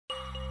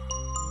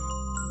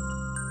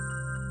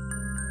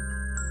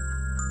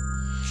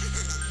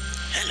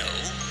hello,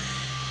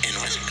 and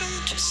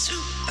welcome to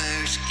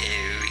Super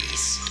Scary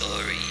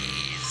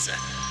Stories.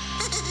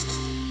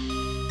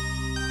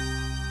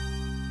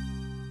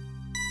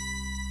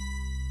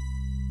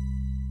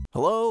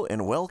 Hello,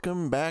 and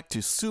welcome back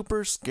to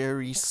Super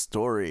Scary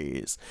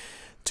Stories.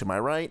 To my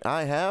right,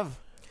 I have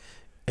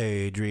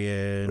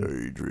Adrian,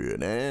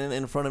 and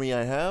in front of me,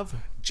 I have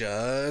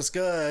Just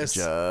Gus.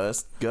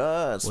 What's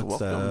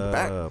welcome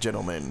back, up?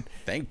 gentlemen.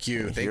 Thank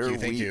you. And Thank here you.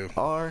 Thank we you.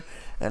 are,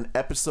 an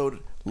episode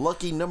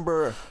lucky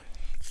number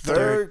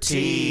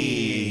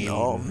 13.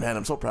 Oh man,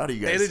 I'm so proud of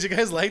you guys. Hey, did you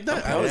guys like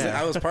that?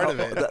 I was part of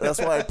it. That's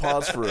why I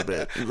paused for a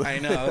bit. I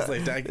know. I was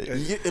like,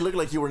 It looked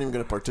like you weren't even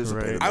going to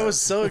participate. Right. In I that. was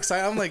so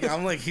excited.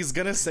 I'm like, he's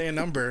gonna say a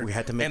number. we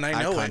had to make and I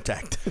eye know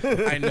contact.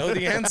 I know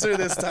the answer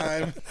this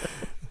time.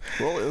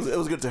 Well, it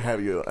was good to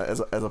have you as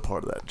a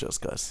part of that,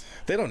 Just Gus.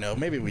 They don't know.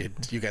 Maybe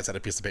you guys had a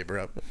piece of paper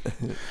up.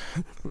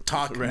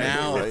 Talk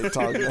now. Right?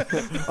 Talk,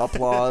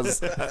 applause,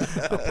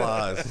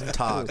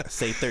 Talk.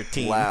 Say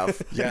 13. laugh.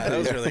 Yeah, that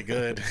was really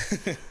good.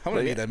 I'm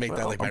gonna need to make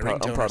that like my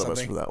ringtone I'm proud or of us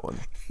something. for that one.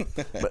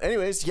 But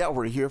anyways, yeah,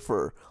 we're here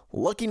for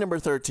lucky number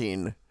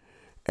 13,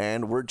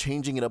 and we're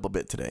changing it up a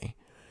bit today.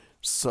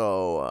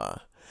 So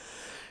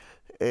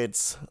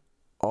it's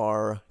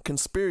our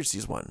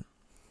conspiracies one.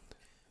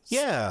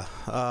 Yeah.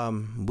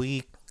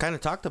 We kind of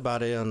talked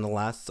about it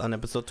on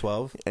episode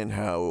 12. And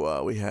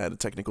how we had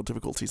technical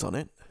difficulties on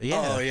it.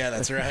 Yeah. Oh yeah,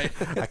 that's right.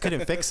 I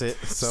couldn't fix it.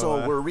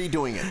 So we're we're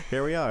redoing it.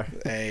 here we are.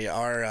 Hey,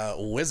 our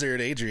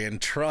wizard Adrian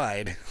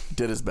tried.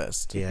 Did his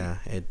best. Yeah.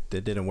 It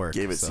didn't work.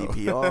 Gave it so.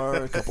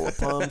 CPR, a couple of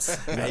pumps.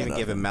 I even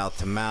gave it mouth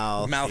to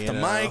mouth. Mouth to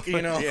mic,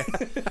 you know. Yeah.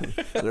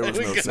 There was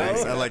we no go.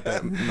 sense. I like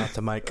that. Mouth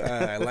to mic.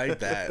 I like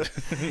that.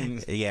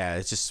 Yeah.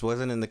 It just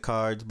wasn't in the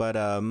cards. But,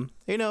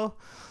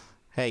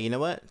 hey, you know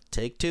what?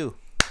 Take two.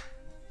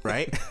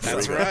 Right?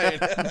 That's right.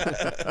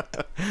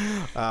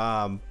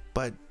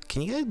 But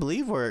can you guys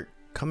believe we're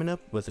coming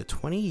up, was it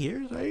 20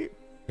 years, right?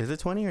 Is it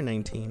 20 or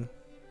 19?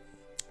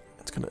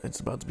 It's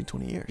about to be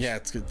 20 years. Yeah,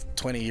 it's good.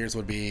 20 years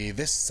would be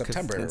this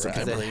September. it's right? I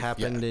Because it believe.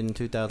 happened Yeah. in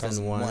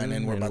 2001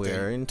 and we're about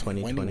to in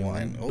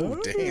 2021.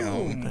 Oh,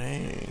 damn.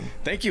 Dang.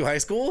 Thank you, high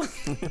school.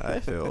 I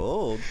feel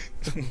old.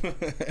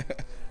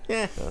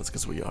 Yeah. That's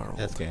because we are old.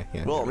 That's okay.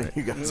 Yeah, Well, I you're mean, right.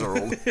 you guys are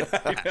old.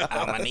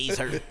 Oh, my knees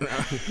hurt.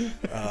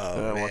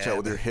 Watch out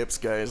with your hips,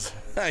 guys.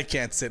 I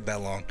can't sit that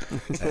long.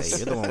 Hey,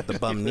 you're the one with the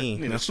bum knee.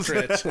 Need a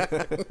stretch.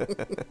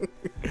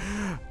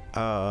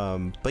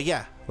 But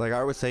yeah, like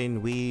I was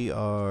saying, we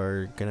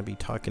are gonna be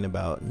talking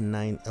about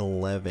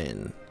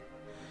 9/11,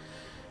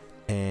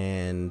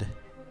 and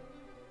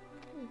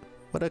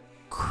what a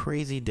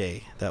crazy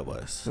day that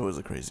was. It was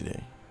a crazy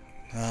day.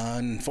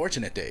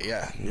 Unfortunate day,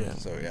 yeah. Yeah.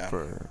 So, yeah.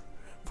 For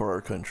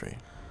our country.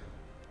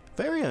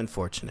 Very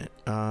unfortunate.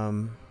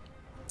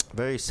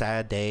 Very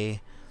sad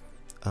day.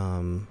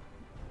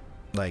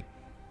 Like,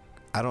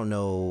 I don't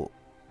know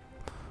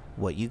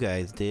what you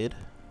guys did,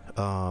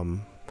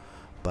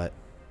 but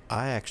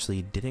I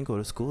actually didn't go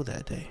to school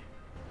that day.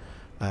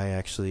 I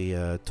actually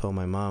told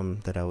my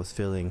mom that I was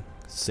feeling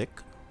sick,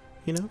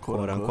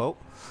 quote unquote.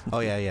 Oh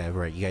yeah,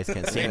 right. You guys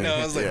can't see I me. know,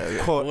 I was like,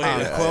 Yeah. Quote wait,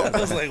 unquote. I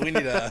was like, we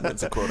need to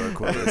That's a quote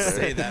unquote. Right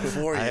say there. that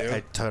for you.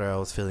 I told her I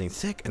was feeling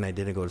sick and I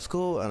didn't go to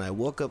school, and I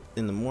woke up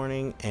in the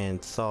morning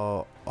and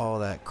saw all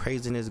that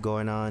craziness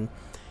going on,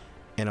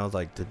 and I was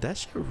like, did that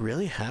shit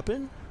really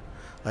happen?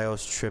 Like, I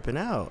was tripping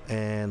out,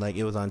 and like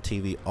it was on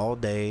TV all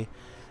day,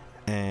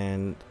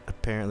 and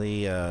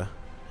apparently the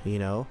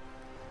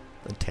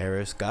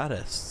terrorists got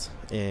us,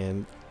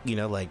 and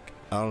like,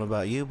 I don't know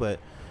about you, but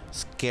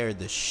scared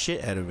the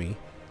shit out of me.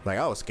 Like,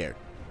 I was scared.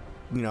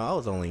 I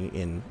was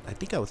I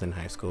think I was in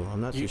high school. I'm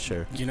not too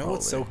sure. You know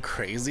what's so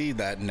crazy?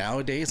 That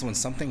nowadays when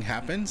something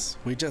happens,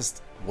 we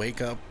just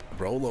wake up,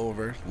 roll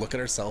over, look at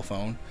our cell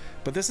phone.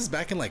 But this is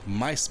back in like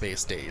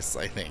MySpace days,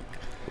 I think.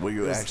 Where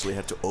you actually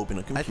had to open a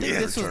I computer. think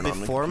this was turn on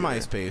the before computer.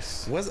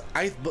 MySpace.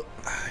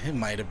 It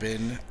might have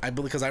been.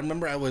 Because I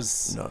remember I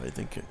was No, I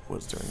think it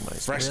was during my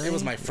Really? It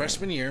was my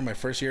freshman year, my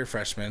first year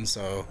freshman.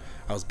 So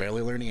I was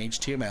barely learning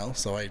HTML.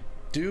 So I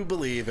do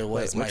believe it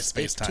was Wait, what's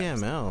MySpace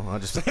times. HTML? I'll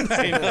just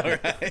I know,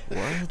 right?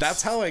 What?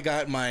 That's how I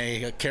got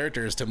my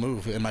characters to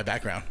move in my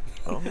background.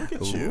 Oh, look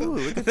at Ooh, you.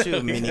 look at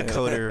you, mini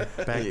coder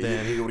back Yeah,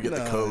 then. you would get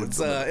the codes.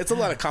 It's a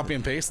lot of copy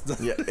and paste.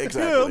 Yeah,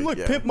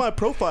 exactly. my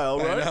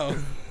profile, I know.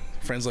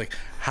 Friends like,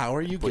 how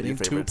are you What, your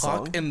getting favorite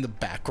Tupac song? in the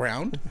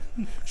background?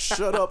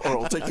 Shut up, or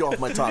I'll take you off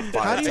my top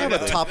 5. How do you have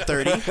a top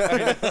 30?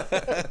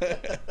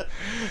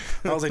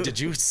 I was like, did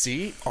you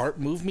see Art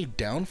move me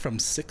down from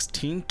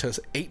 16 to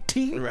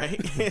 18?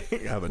 Right? I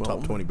have a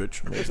top 20,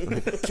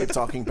 bitch. Keep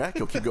talking back,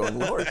 you'll keep going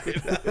lower.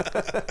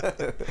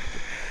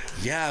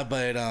 Yeah,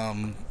 but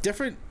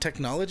different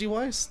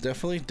technology-wise,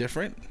 definitely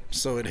different.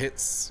 So it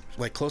hits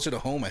like closer to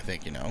home, I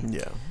think.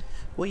 Yeah.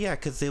 Well, yeah,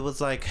 because it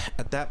was like,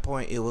 at that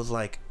point, it was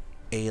like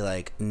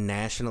a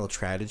national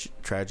tragedy.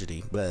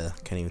 Bleh,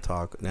 can't even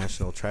talk.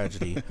 National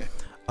tragedy.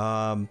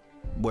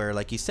 Where,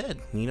 like you said,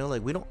 we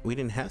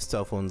didn't have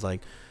cell phones like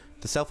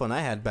the cell phone I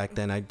had back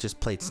then, I just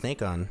played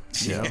Snake on.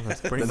 You know,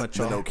 that's pretty much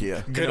the all.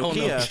 Nokia. Good old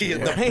Nokia.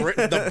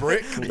 Nokia. The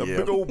brick. The Yeah.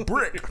 big old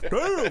brick.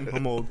 Damn,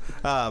 I'm old.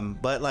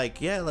 But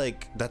like, yeah,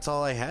 like that's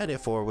all I had it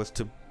for was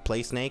to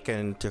play Snake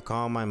and to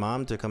call my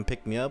mom to come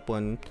pick me up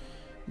when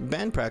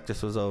band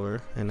practice was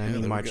over. And I Yeah,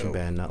 mean there we marching go.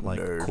 band, not like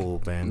Nerd. cool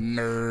band.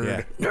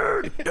 Nerd.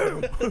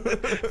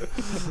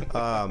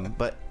 Yeah.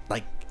 But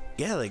like,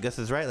 yeah, like Gus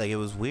is right. Like it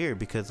was weird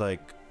because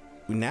like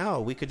now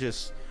we could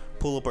just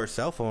pull up our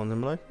cell phones and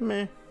be like,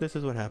 meh, this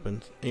is what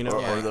happens. You know?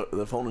 Or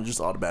the phone will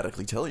just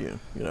automatically tell you,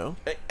 you know?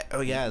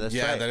 Oh yeah, that's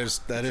Yeah, right.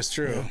 that is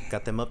true.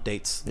 Got them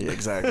updates. Yeah,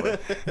 exactly.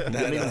 You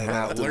don't even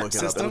have to alert look it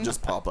up. system? It'll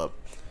just pop up.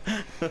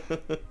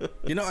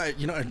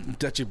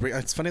 That you bring.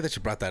 It's funny that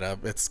you brought that up.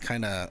 I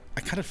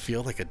kind of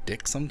feel like a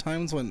dick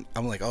sometimes when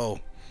I'm like, oh,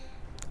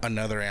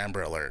 another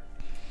Amber Alert.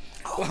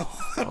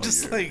 I'm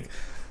just you're- like,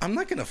 I'm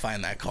not gonna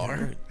find that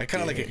car. I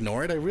kind of like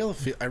ignore it. I really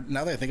feel.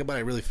 Now that I think about it,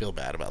 I really feel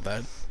bad about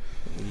that.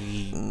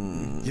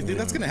 You think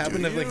that's gonna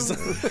happen if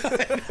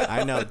like?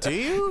 I know. Do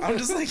you? I'm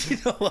just like, you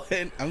know what?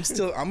 I'm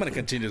gonna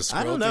continue to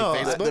scroll don't through know.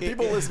 Facebook. The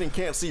people listening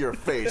can't see your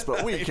face,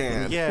 but we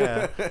can.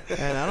 Yeah,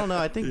 and I don't know.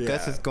 I think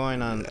Gus Yeah. is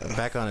going on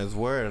back on his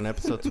word. On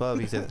episode 12,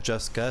 he says,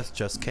 "Just Gus,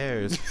 just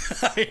cares."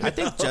 I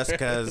think just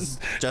Gus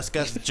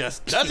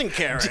just doesn't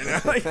care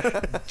right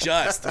now.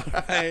 just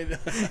right?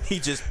 He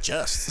just.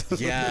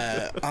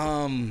 Yeah.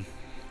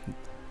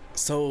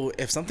 So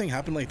if something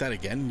happened like that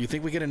again, you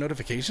think we get a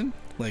notification?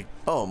 Like,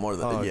 Oh, more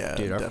than Oh, yeah,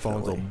 dude, our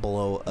phones will definitely.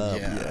 blow up.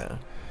 Yeah. Yeah.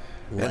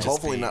 Like- And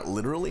hopefully not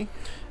literally.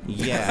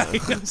 Yeah.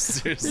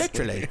 seriously.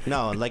 Literally.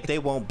 No, like they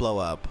won't blow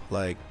up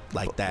like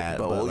that. But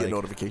But we'll like, get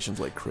notifications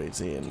like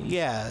crazy. And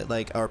yeah,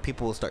 like or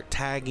people will start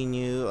tagging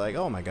you. Like,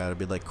 oh my god, it'd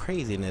be like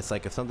craziness.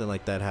 Like if something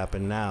like that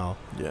happened now.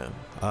 yeah.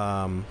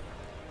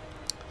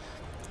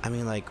 I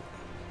mean, like,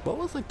 what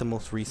was like the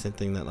most recent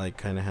thing that like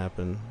kind of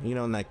happened? You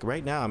know, and, like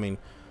right now, I mean,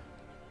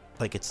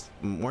 like it's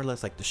more or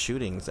less like the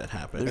shootings that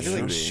happened. I feel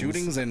like Shootings.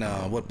 shootings and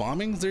what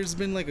bombings? There's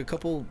been like a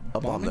couple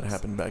A bomb that bombings?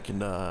 happened back in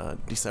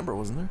December,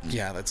 wasn't there?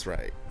 Yeah, that's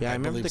right. Yeah, I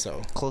remember believe the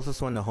so.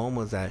 closest one to home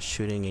was that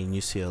shooting in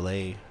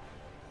UCLA,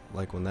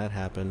 like when that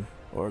happened.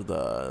 Or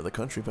the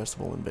country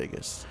festival in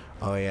Vegas.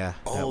 Oh yeah. that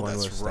Oh, one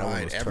that's was- that one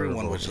right. was Everyone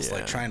terrible. was just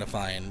like Yeah. trying to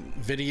find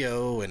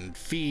video and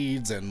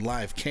feeds and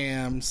live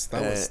cams.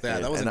 That was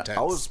that was and intense.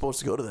 I was supposed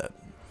to go to that.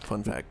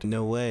 Fun fact.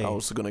 No way. I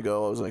was gonna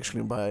go. I was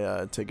actually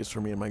gonna buy tickets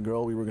for me and my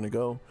girl. We were gonna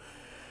go,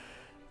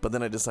 but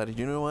then I decided,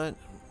 you know what,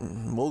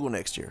 we'll go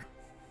next year.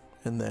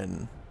 And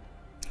then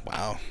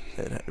wow.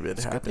 it Good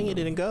happened. thing you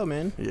didn't go,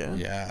 man. Yeah.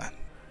 Yeah.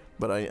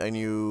 But I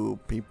knew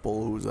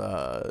people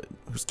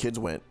whose kids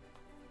went,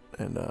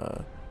 and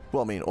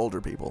well, I mean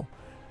older people.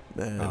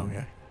 And Oh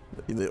yeah.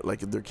 like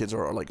their kids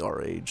are like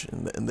our age,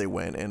 and they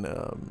went, and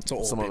So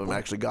old some of them people?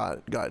 actually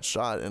got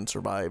shot and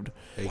survived,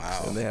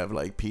 Wow. and they have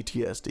like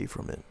PTSD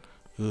from it.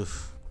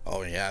 Oof.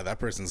 Oh yeah, that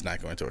person's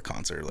not going to a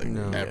concert like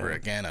No. ever Yeah.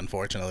 again,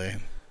 unfortunately.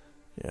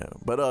 Yeah,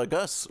 but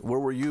Gus, where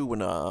were you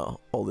when all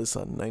this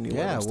 9/11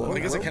 Yeah, stuff? well, I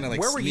guess I kind of like.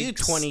 Where were you sneak-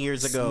 20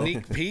 years ago?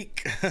 Sneak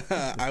peek.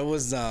 I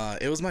was.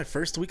 It was my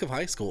first week of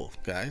high school,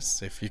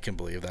 guys. If you can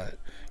believe that.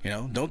 You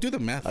know, don't do the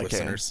math, I can.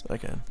 listeners. I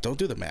can. Don't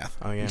do the math.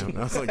 Oh yeah.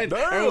 I was like,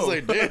 I was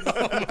like,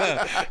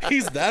 damn,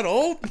 he's that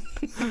old.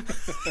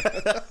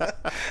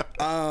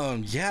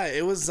 Yeah,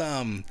 it was.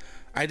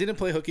 I didn't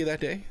play hooky that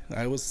day.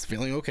 I was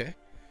feeling okay.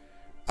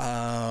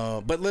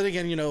 But then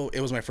again, you know,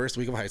 it was my first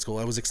week of high school.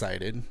 I was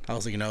excited. I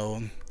was like, you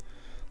know,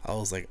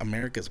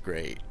 America's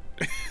great.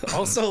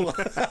 Also,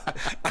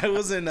 I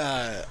was in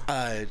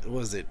what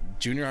was it,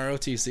 junior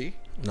ROTC?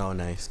 No,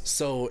 nice.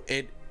 So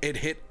it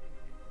hit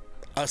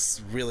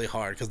us really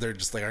hard because they're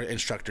just like, our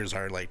instructors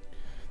are like,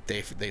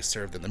 they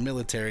served in the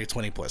military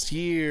 20 plus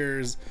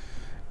years,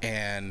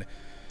 and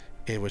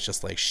it was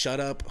just like, shut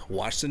up,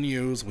 watch the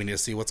news, we need to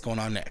see what's going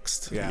on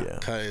next. Yeah. Yeah.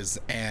 Cause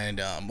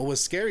what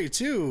was scary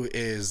too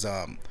is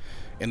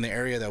in the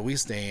area that we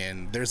stay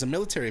in, there's a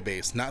military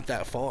base not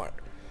that far,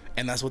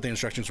 and that's what the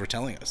instructions were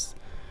telling us.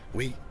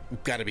 We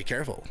got to be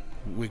careful.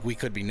 We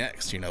could be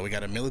next. You know, we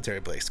got a military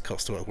base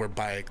close to it. We're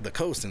by the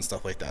coast and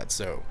stuff like that.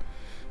 So,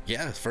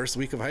 yeah, first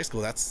week of high school.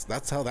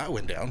 That's how that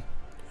went down.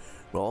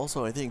 Well,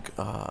 also, I think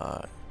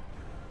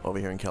over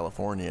here in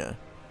California,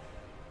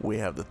 we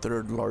have the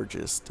third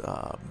largest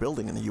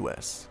building in the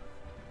U.S.,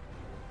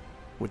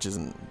 which is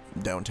in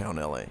downtown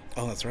L.A.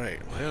 Oh, that's right.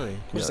 Really?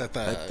 What's that?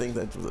 I think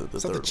that's the Is that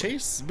third the one.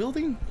 Chase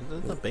building?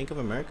 Is that the Bank of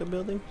America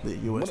building? The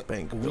U.S.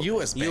 Bank. building.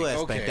 U.S. Bank. U.S.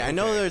 Okay, Bank. I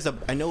know okay. there's a.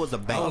 I know it was a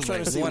bank. I was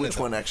trying to see one which of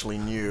them. one actually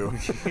knew.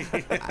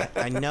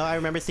 I know. I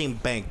remember seeing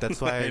bank.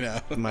 That's why I know.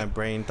 my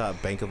brain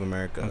thought Bank of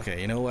America. Okay,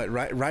 you know what?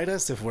 Write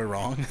us if we're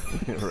wrong.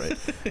 Right.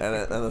 And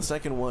the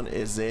second one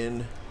is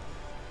in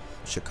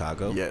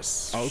Chicago.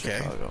 yes. Okay.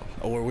 Chicago.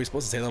 Oh, were we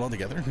supposed to say that all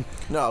together?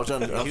 No, I was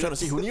trying to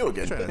see who knew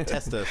again. Trying to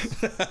test us.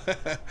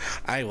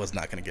 I was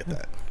not going to get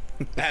that.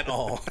 at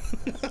all.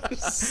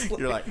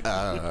 You're like,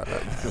 I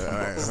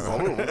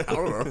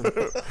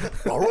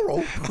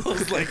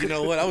was like, you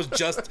know what? I was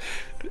just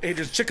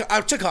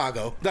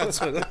Chicago. That's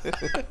what.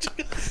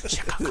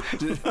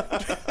 Did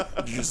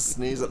you just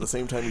sneeze at the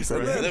same time you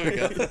said that? There we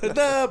go.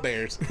 The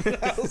Bears.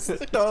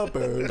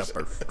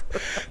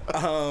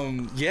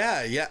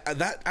 Yeah.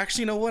 That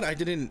actually, you know what? I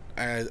didn't.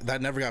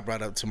 That never got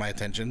brought up to my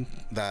attention.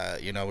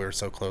 That we were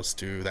so close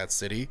to that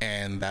city,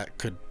 and that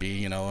could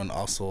be, and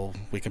also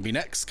we can be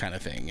next kind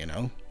of thing,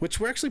 which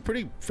we're actually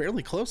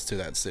fairly close to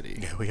that city.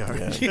 yeah, we are.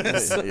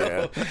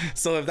 Yeah.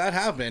 So if that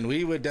happened,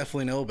 we would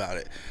definitely know about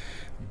it.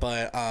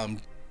 But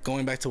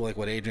going back to like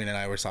what Adrian and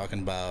I were talking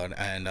about,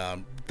 and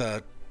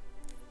the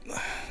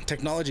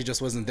technology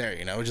just wasn't there.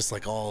 Just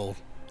like all.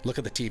 Look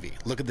at the TV.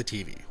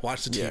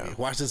 Watch the TV. Yeah.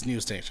 Watch this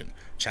news station.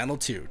 Channel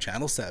 2,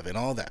 Channel 7,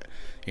 all that.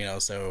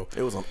 So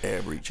It was on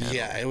every channel.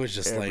 yeah, it was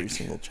just every like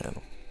single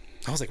channel.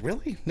 I was like,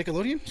 really?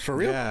 Nickelodeon? For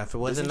real? Yeah, if it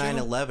wasn't Disney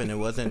 9/11,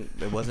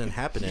 it wasn't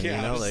happening.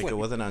 Yeah, I was like like- it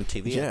wasn't on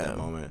TV Yeah. at that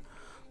moment.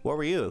 Where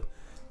were you?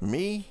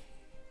 Me?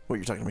 Well,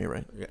 you're talking to me,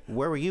 right?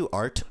 Where were you,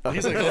 Art?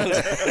 He's like,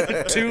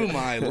 oh, to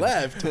my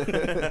left.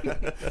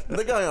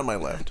 The guy on my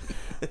left.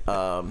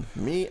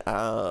 Me,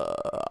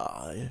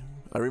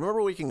 I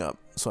remember waking up,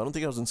 so I don't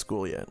think I was in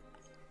school yet.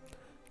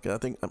 I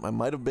think I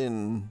might have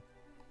been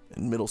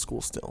in middle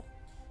school still.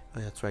 Oh,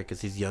 that's right, because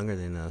he's younger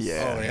than us.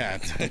 Yeah. Oh yeah.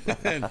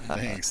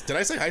 Thanks. Did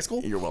I say high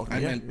school? You're welcome. I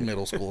Yeah. meant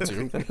middle school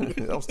too.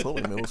 I was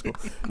totally in middle school.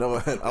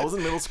 No, I was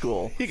in middle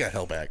school, He got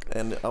held back.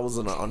 and I was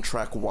on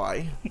track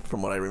Y,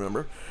 from what I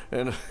remember.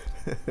 And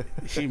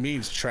He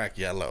means track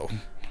yellow.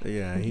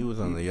 Yeah, he was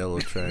on the yellow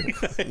track.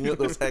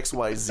 those X,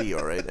 Y, Z,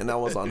 all right? And I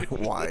was on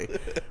Y,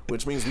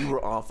 which means we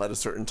were off at a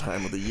certain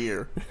time of the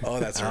year. Oh,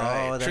 that's Oh,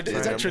 right. that's Is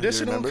right. that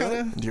traditional Do you remember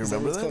kind that? of? Do you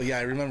remember that? Yeah,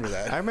 I remember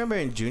that. I remember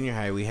in junior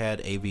high we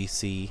had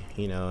ABC,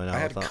 and I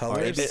had was on, or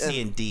colors.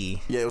 ABC and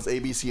D. Yeah, it was A,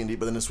 B, C, and D,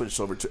 but then it switched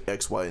over to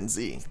X, Y, and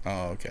Z.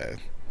 Oh, okay.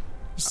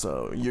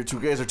 So you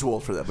guys are too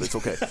old for that, but it's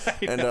okay.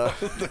 And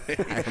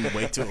I'm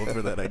way too old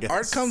for that, I guess.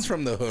 Art comes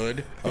from the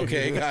hood.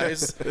 Okay,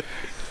 guys.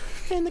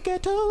 in the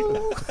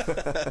ghetto.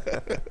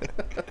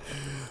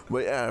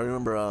 but yeah, I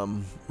remember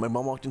my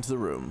mom walked into the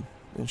room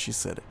and she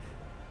said,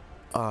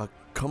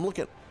 "Come look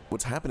at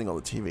what's happening on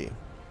the TV."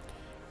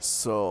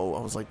 So I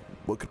was like,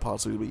 "What could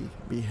possibly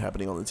be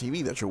happening on the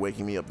TV that you're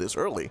waking me up this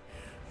early?"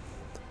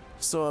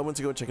 So I went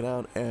to go check it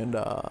out, and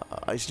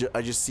I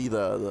just see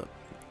the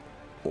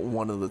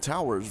one of the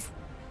towers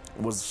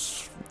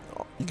was,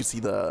 you could see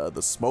the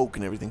smoke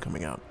and everything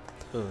coming out.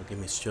 Oh, give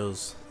me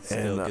chills. And,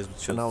 Still gives me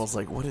chills. and I was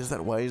like, what is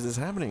that? Why is this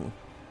happening?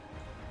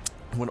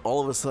 When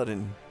all of a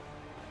sudden,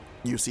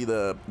 you see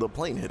the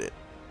plane hit it.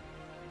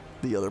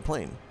 The other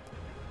plane.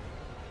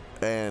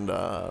 And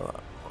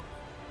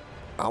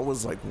I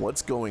was like,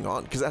 what's going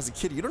on? Because as a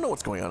kid, you don't know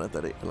what's going on at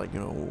that age. Like,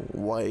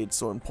 why it's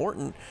so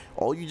important.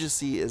 All you just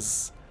see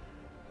is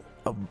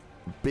a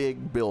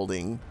big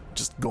building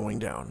just going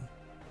down.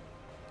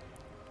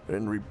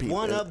 And repeat.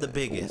 One of the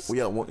biggest.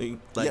 Yeah. One,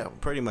 like yeah.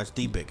 pretty much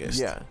the biggest.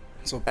 Yeah.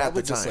 So At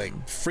probably the just time.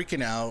 like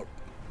freaking out,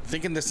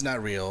 thinking this is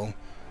not real,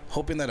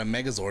 hoping that a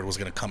Megazord was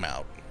gonna come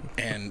out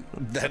and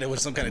that it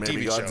was some kind of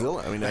Maybe TV show.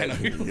 Godzilla. I mean,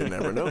 know. you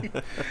never know.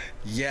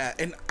 Yeah,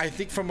 and I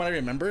think from what I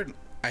remembered,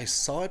 I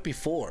saw it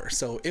before,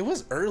 so it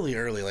was early,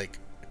 like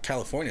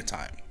California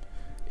time.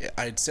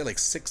 I'd say like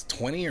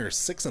 6:20 or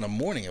 6 in the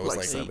morning. It was Like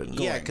like, 7.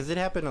 Yeah, because it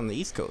happened on the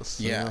East Coast.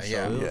 Yeah, so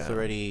yeah. It was Yeah.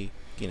 already,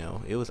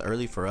 it was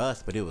early for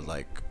us, but it was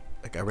like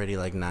already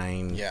like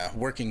 9. yeah,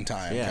 working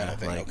time Yeah, kind of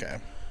thing. like- Okay.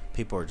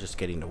 People were just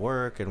getting to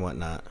work and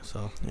whatnot.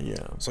 So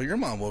Yeah. So your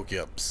mom woke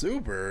you up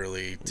super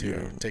early to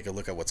Yeah. take a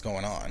look at what's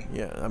going on.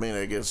 Yeah, I mean,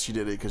 I guess she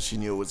did it because she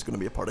knew it was going to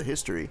be a part of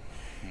history,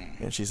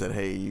 and she said,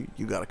 "Hey,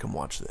 you got to come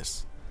watch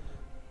this."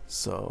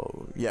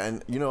 So yeah,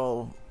 and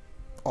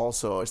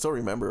also I still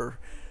remember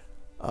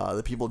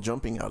the people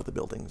jumping out of the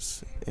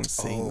buildings and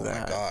seeing Oh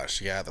that. my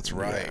gosh, yeah, that's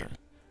right. Yeah.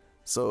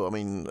 So I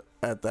mean,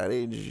 at that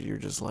age, you're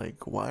just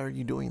like, "Why are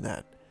you doing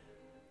that?"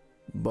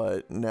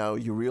 But now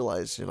you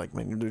realize you're like,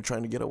 "Man, they're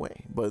trying to get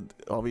away," but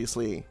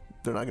obviously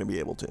they're not going to be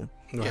able to,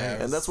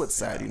 Yeah, and that's what's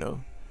sad, yeah.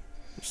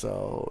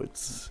 So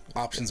it's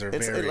Options are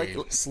It's, very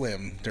like-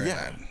 slim during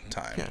Yeah. that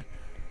time. yeah,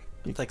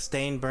 it's like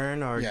stay and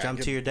burn or Yeah, jump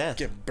get- to your death.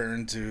 Get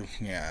burned to,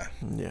 yeah.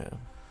 yeah.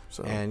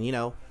 So And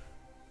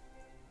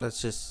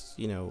let's just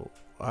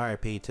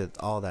RIP to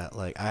all that.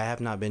 Like, I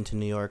have not been to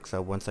New York,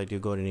 so once I do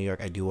go to New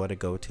York, I do want to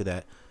go to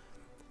that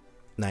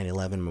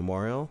 9/11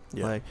 memorial.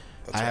 Yeah. Like,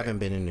 That's I right. haven't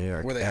been in New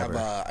York Where they ever.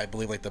 have, I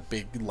believe, like the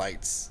big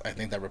lights, I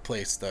think that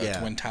replace the Yeah.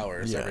 Twin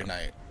Towers Yeah. every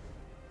night.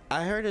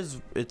 I heard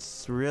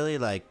it's really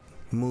like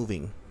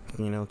moving,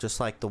 just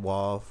like the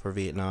wall for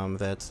Vietnam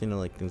vets,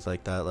 like things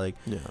like that. Like,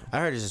 yeah. I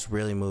heard it's just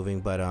really moving.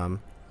 But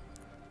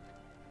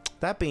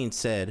that being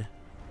said,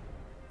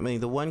 I mean,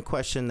 the one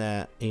question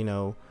that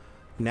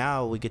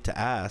now we get to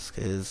ask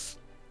is,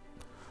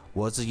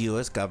 was the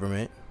U.S.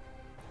 government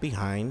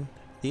behind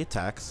the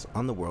attacks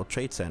on the World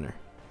Trade Center?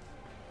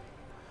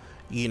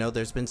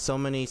 There's been so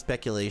many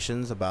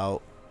speculations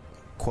about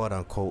quote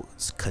unquote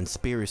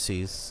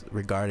conspiracies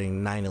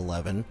regarding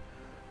 9/11.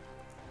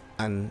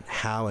 on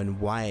how and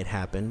why it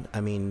happened.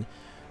 I mean,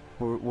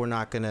 we're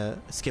not gonna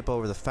skip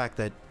over the fact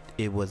that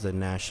it was a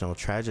national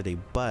tragedy,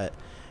 but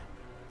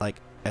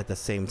like at the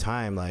same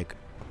time, like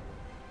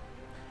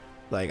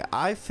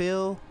I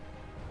feel,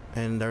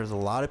 and there's a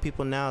lot of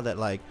people now that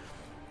like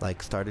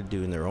started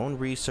doing their own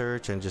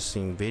research and just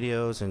seeing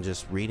videos and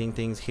just reading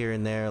things here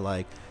and there,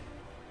 like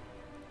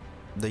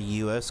the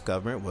US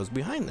government was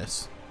behind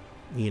this,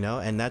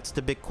 and that's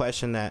the big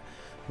question that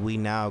we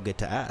now get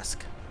to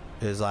ask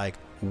is like,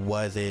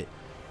 was it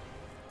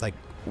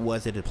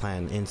a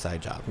planned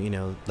inside job?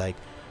 That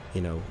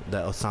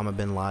Osama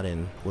bin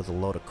Laden was a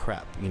load of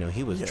crap.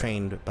 He was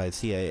trained by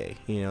CIA.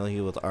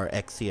 He was our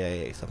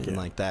ex-CIA, something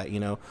like that.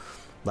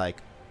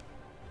 Like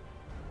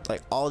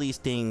all these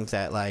things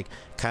that like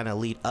kind of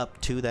lead up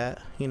to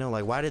that.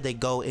 Like why did they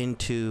go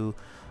into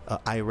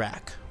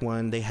Iraq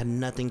when they had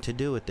nothing to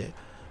do with it?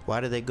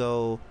 Why did they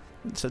go?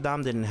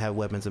 Saddam didn't have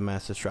weapons of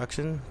mass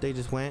destruction. They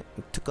just went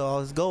and took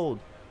all his gold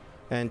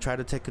and tried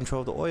to take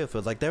control of the oil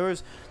fields. Like there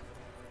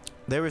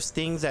was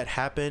things that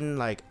happened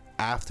like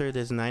after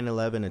this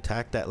 9/11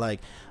 attack that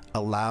like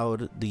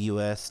allowed the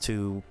US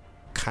to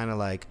kind of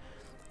like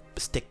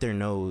stick their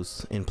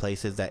nose in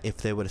places that if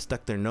they would have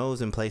stuck their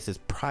nose in places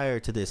prior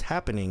to this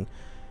happening,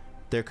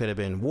 there could have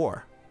been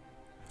war.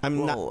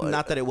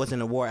 Not that it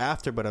wasn't a war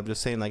after, but I'm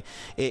just saying like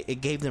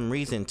it gave them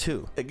reason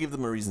to. It gave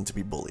them a reason to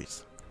be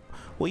bullies.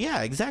 Well,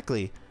 yeah,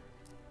 exactly.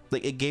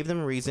 Like it gave them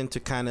a reason to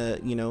kind of,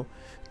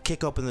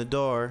 kick open the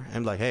door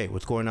and be like, hey,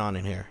 what's going on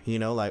in here?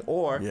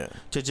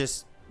 To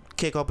just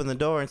kick open the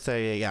door and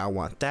say, yeah, I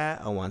want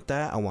that, I want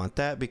that, I want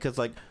that, because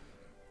like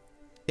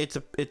it's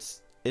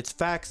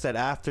facts that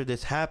after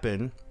this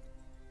happened,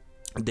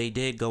 they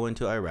did go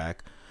into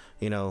Iraq.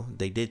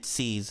 They did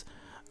seize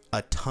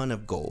a ton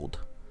of gold.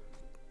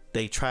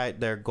 They tried.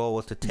 Their goal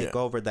was to take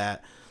over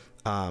that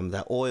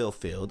oil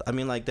field. I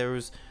mean, like there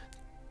was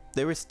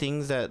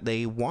things that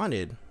they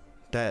wanted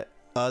that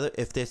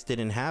if this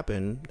didn't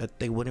happen, that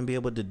they wouldn't be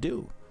able to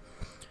do.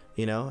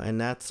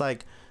 And that's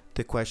like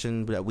the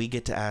question that we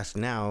get to ask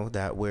now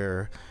that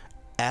we're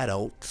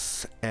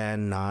adults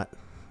and not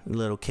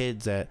little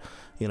kids that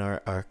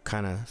are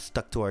kind of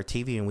stuck to our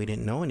TV and we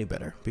didn't know any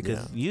better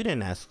because you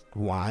didn't ask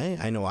why.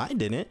 I know I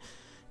didn't.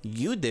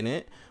 You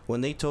didn't.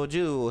 When they told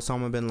you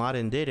Osama bin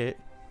Laden did it,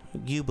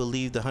 you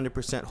believed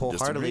 100%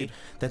 wholeheartedly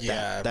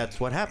that's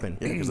what happened.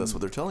 Yeah, because that's what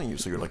they're telling you.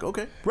 So you're like,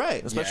 okay,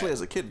 right. Especially as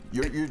a kid,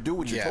 you do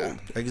what you're told.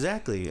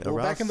 Exactly. Well,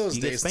 back in those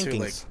days too,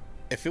 like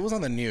if it was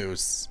on the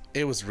news,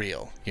 it was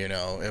real.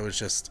 It was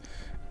just.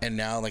 And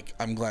now, like,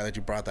 I'm glad that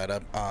you brought that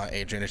up,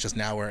 Adrian. It's just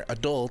now we're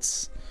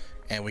adults,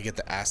 and we get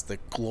to ask the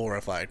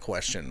glorified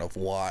question of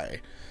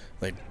why.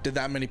 Like, did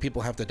that many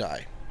people have to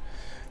die?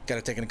 Got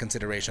to take into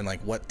consideration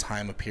like what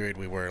time of period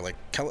we were. Like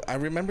I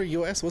remember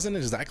U.S. wasn't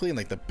exactly in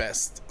like the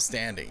best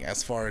standing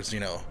as far as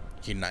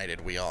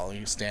united we all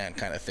stand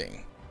kind of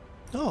thing.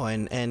 Oh,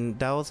 and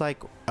that was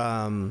like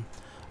around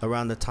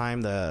the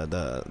time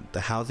the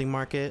housing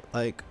market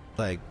like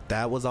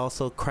that was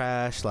also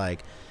crashed.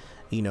 Like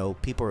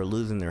people are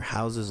losing their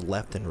houses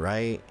left and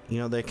right.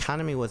 The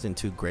economy wasn't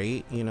too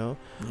great. Who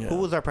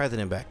was our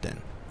president back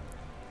then?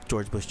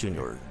 George Bush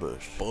Jr.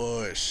 George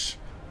Bush.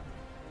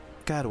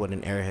 God, what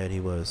an airhead he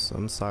was.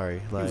 I'm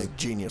sorry. Like, he was a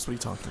genius. What are you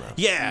talking about?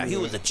 Yeah, he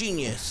was a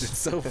genius. It's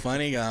so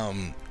funny.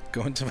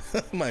 Going to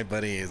my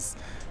buddy's,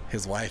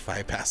 his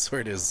Wi-Fi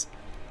password is.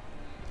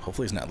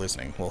 Hopefully he's not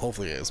listening. Well,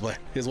 hopefully he is. But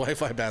his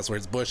Wi-Fi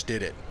password is Bush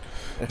did it.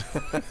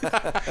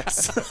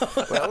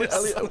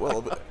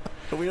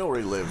 We know where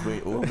he lives.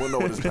 We'll know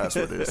what his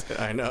password is.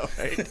 I know,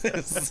 right?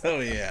 So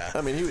yeah. I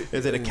mean,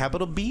 is it a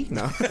capital B?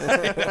 No.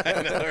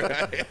 I know,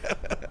 right?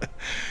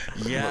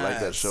 Yeah. I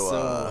like that show,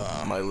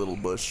 My Little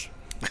Bush.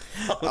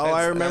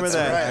 I remember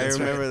that. Right, I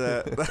remember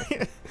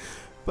that.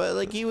 But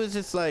like he was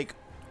just like,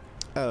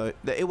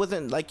 it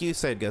wasn't like you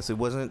said, Gus. It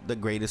wasn't the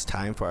greatest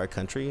time for our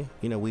country.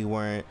 We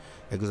weren't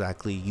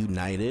exactly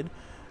united,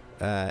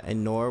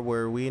 and nor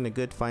were we in a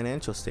good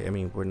financial state. I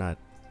mean, we're not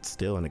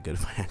still in a good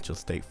financial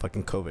state.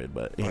 Fucking COVID,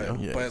 but but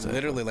exactly.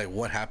 Literally, like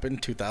what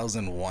happened?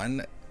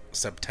 2001,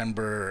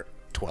 September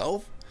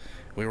 12th.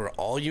 We were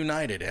all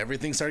united.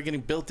 Everything started getting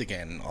built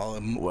again. This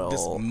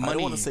money. I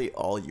don't want to say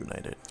all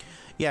united.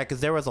 Yeah,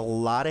 because there was a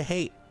lot of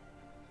hate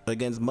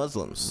against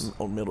Muslims.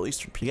 Or Middle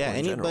Eastern people. Yeah,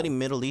 in anybody general.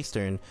 Middle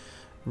Eastern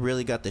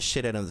really got the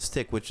shit out of the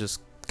stick, which is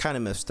kind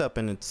of messed up,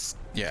 and it's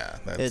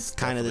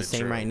kind of the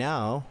same right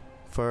now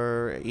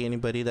for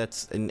anybody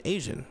that's an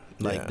Asian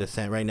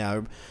descent right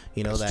now.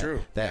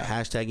 That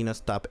hashtag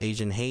Stop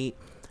Asian Hate.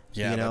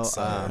 Yeah, that's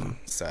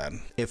sad.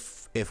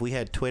 If we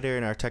had Twitter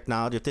and our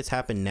technology, if this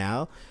happened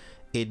now,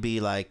 it'd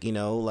be like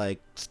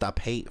stop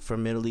hate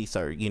from Middle East,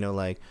 or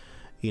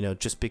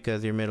just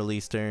because you're Middle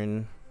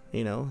Eastern,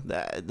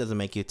 that doesn't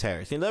make you a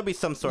terrorist. There'll be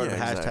some sort of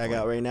hashtag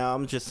out right now.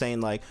 I'm just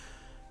saying like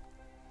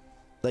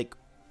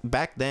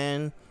back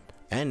then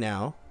and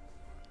now,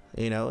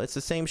 it's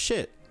the same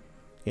shit.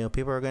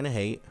 People are going to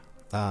hate.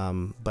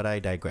 But I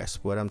digress.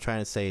 What I'm trying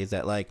to say is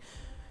that like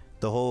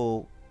the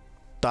whole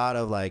thought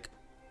of like,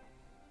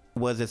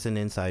 was this an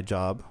inside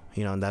job?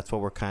 And that's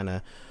what we're kind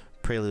of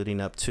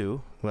preluding up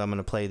to. Well, I'm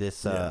gonna play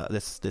this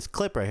this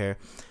clip right here.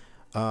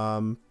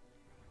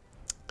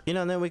 You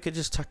know, and then we could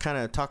just kind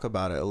of talk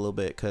about it a little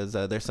bit, because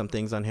there's some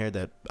things on here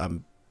that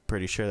I'm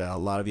pretty sure that a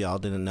lot of y'all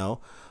didn't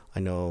know. I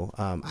know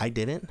I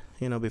didn't,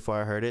 you know,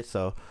 before I heard it.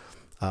 So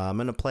I'm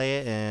going to play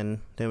it, and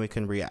then we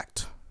can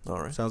react.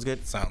 All right. Sounds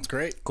good? Sounds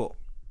great. Cool.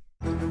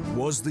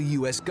 Was the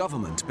US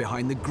government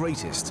behind the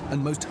greatest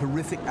and most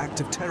horrific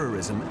act of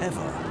terrorism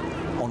ever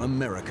on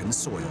American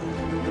soil?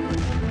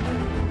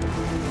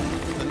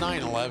 The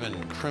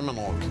 9/11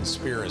 criminal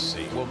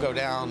conspiracy will go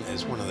down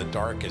as one of the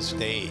darkest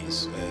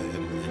days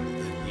in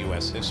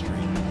U.S. history.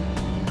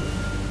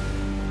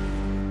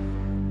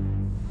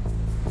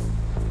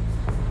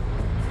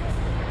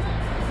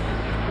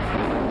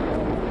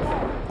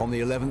 On the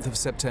 11th of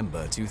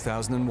September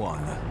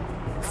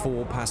 2001,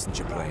 4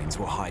 passenger planes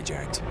were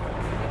hijacked.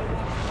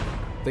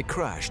 They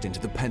crashed into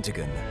the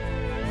Pentagon,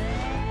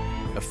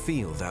 a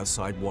field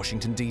outside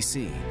Washington,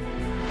 D.C.,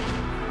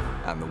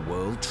 and the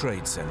World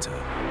Trade Center.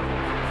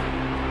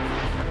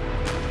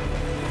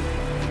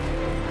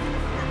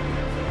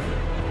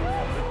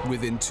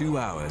 Within 2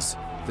 hours,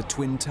 the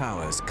Twin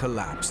Towers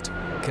collapsed,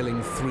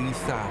 killing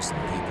 3,000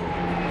 people.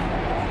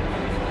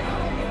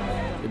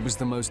 It was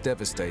the most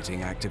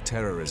devastating act of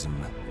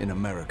terrorism in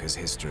America's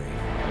history.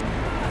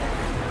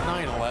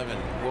 9/11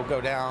 will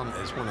go down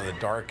as one of the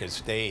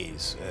darkest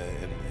days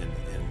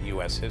in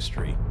U.S.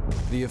 history.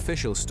 The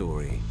official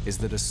story is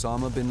that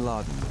Osama bin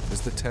Laden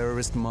was the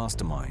terrorist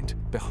mastermind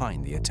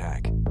behind the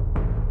attack.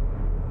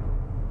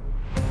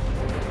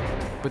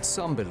 But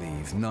some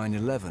believe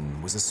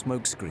 9/11 was a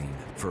smokescreen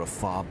for a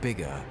far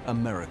bigger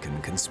American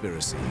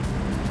conspiracy.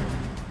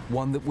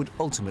 One that would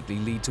ultimately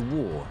lead to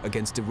war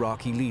against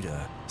Iraqi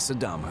leader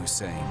Saddam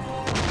Hussein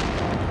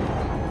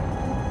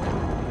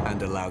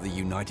and allow the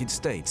United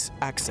States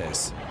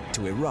access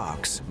to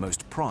Iraq's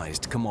most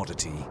prized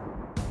commodity,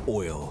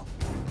 oil.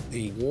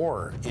 The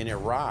war in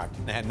Iraq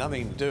had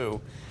nothing to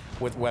do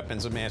with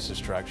weapons of mass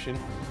destruction.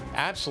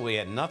 Absolutely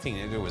had nothing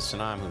to do with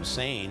Saddam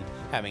Hussein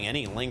having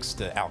any links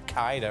to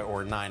Al-Qaeda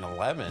or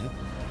 9/11,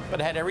 but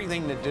had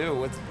everything to do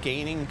with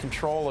gaining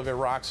control of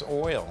Iraq's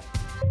oil.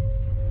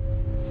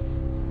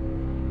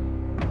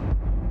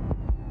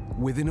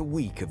 Within a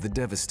week of the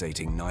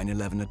devastating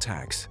 9/11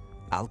 attacks,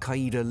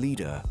 Al-Qaeda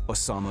leader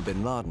Osama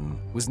bin Laden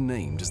was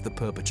named as the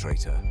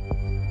perpetrator.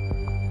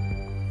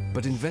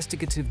 But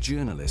investigative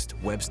journalist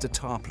Webster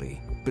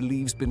Tarpley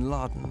believes bin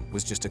Laden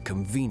was just a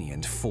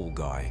convenient fall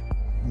guy.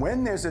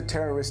 When there's a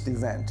terrorist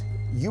event,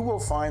 you will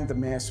find the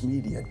mass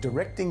media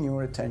directing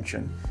your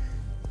attention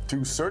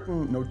to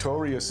certain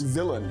notorious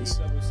villains.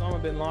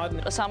 Osama bin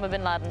Laden. Osama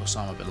bin Laden.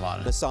 Osama bin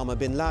Laden. Osama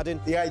bin Laden.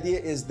 The idea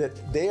is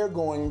that they are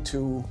going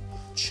to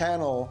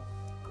channel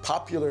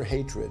popular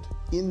hatred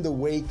in the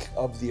wake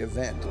of the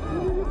event.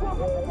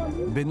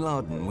 Bin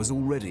Laden was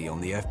already on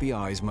the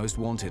FBI's most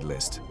wanted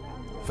list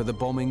for the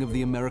bombing of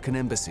the American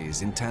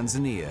embassies in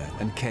Tanzania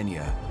and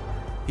Kenya.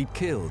 He'd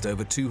killed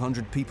over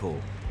 200 people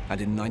and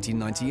in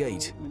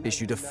 1998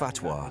 issued a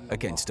fatwa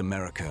against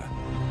America.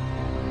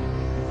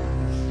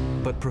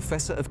 But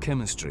professor of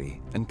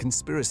chemistry and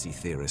conspiracy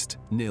theorist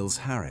Nils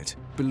Harrit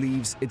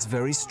believes it's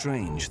very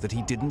strange that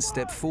he didn't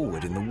step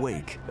forward in the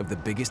wake of the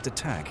biggest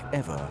attack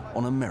ever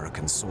on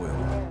American soil.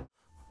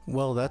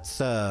 Well,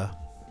 that's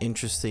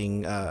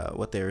interesting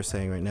what they were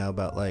saying right now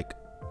about like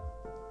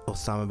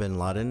Osama bin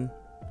Laden.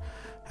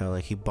 How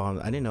like he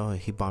bombed, I didn't know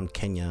he bombed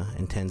Kenya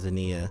and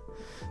Tanzania,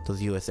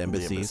 those U.S.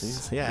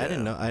 embassies. Yeah, I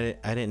didn't know. I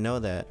didn't know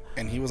that.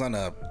 And he was on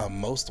a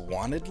most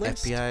wanted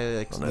list. FBI,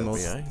 like On the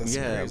most, FBI? That's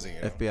yeah, crazy,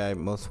 yeah. FBI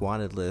most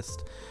wanted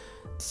list.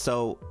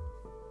 So,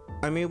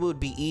 I mean, it would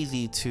be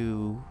easy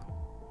to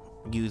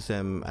use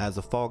him as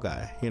a fall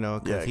guy, you know,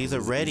 because he's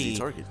an already easy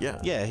target. Yeah.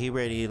 yeah, he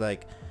already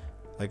like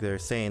they're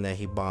saying that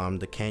he bombed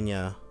the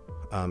Kenya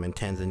and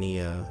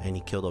Tanzania and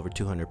he killed over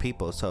 200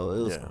 people. So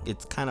it was,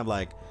 it's kind of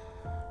like,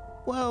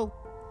 well,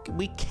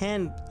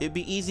 it'd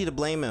be easy to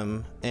blame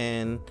him,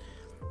 and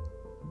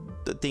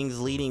the things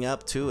leading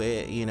up to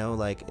it, you know,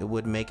 like it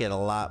would make it a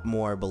lot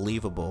more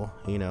believable,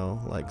 you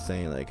know, like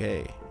saying like,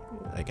 hey,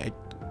 like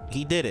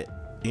he did it,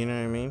 you know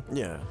what I mean?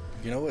 Yeah.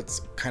 You know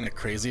what's kind of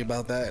crazy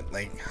about that?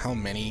 Like how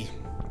many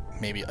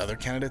maybe other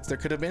candidates there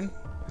could have been?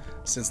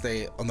 Since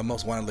they on the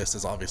most wanted list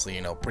is obviously,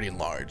 you know, pretty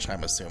large,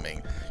 I'm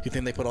assuming. You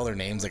think they put all their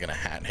names like in a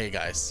hat? Hey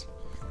guys,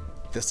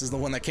 this is the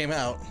one that came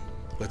out.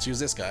 Let's use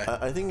this guy.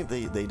 I think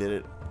they did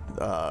it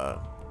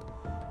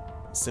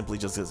simply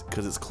just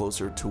because it's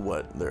closer to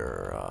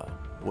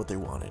what they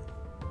wanted,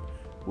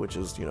 which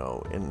is, you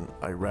know, in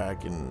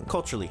Iraq and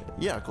Culturally.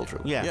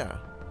 Culturally. Yeah.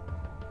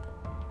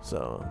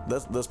 So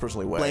that's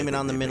personally why Blame it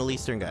on the they Middle picked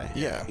Eastern guy.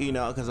 Yeah. You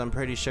know, because I'm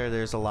pretty sure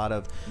there's a lot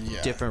of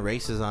different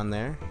races on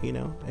there, you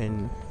know,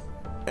 and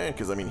And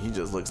because I mean, he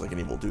just looks like an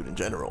evil dude in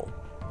general.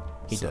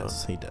 he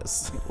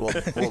does. Well,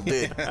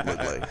 did look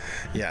like.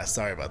 Yeah,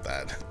 sorry about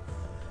that.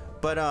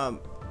 But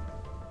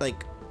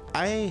like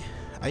I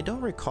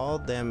don't recall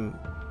them.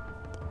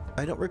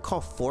 I don't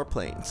recall 4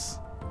 planes.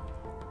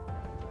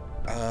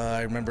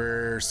 I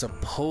remember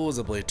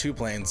supposedly 2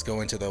 planes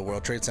going to the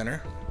World Trade Center.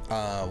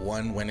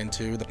 One went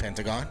into the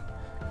Pentagon,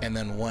 and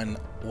then one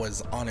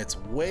was on its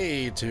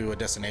way to a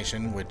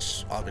destination,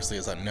 which obviously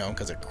is unknown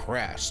because it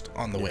crashed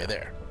on the way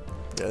there.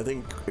 Yeah, I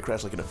think it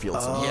crashed like in a field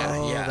Oh,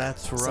 somewhere. Yeah,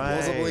 that's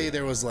right. Supposedly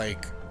there was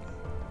like,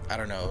 I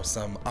don't know,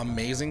 some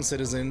amazing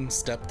citizen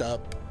stepped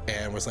up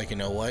and was like, you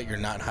know what, you're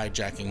not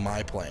hijacking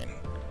my plane.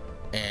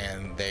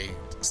 And they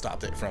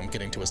stopped it from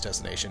getting to its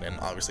destination and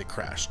obviously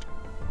crashed.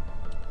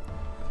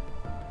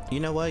 You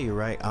know what? You're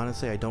right.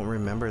 Honestly, I don't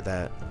remember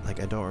that. Like,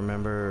 I don't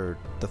remember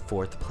the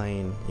fourth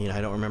plane. You know,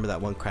 I don't remember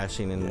that one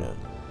crashing in,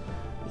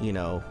 you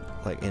know,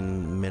 like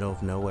in middle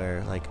of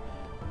nowhere. Like,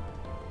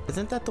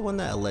 isn't that the one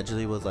that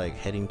allegedly was like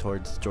heading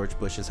towards George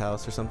Bush's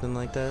house or something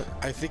like that?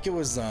 I think it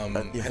was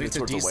heading to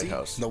towards the DC. White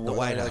House. The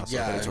White House.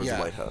 Yeah, Heading towards yeah.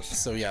 the White House.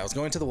 So yeah, I was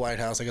going to the White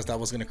House. I guess that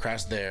was going to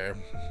crash there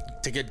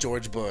to get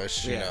George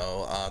Bush. You Yeah.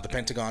 know, the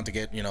Pentagon to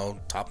get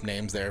top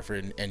names there for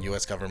and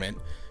U.S. government,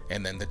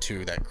 and then the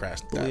two that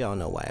crashed. But we all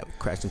know why it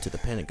crashed into the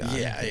Pentagon.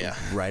 Yeah, yeah.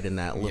 Right in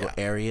that little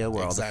area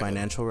where all the Exactly.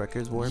 financial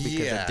records were. Because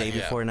Yeah, the day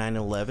yeah. before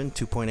 9/11,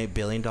 $2.8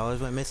 billion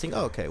went missing.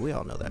 Oh, okay, we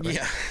all know that, right?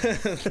 Yeah,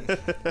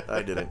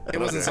 I didn't. it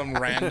wasn't some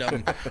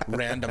random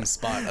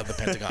spot of the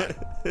Pentagon.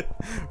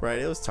 Right,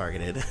 it was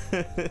targeted.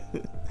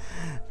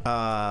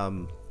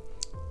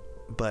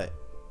 But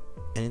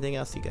anything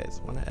else you guys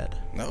want to add?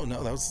 No,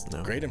 that was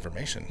great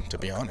information, to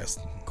be honest.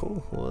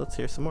 Cool. Well, let's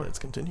hear some more. Let's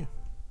continue.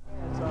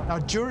 Now,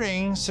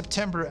 during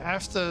September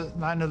after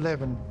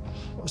 9/11,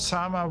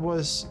 Osama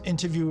was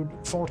interviewed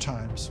 4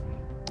 times.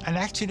 And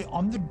actually,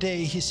 on the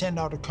day, he sent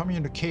out a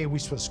communique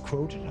which was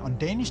quoted on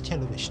Danish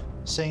television,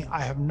 saying,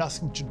 "I have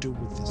nothing to do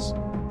with this."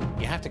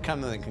 You have to come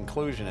to the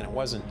conclusion, and it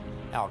wasn't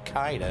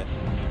Al-Qaeda.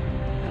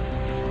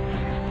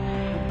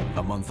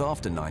 A month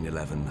after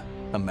 9/11,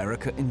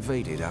 America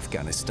invaded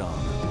Afghanistan.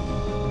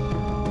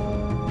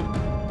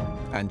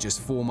 And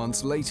just 4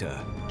 months later,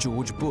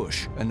 George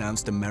Bush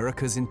announced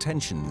America's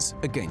intentions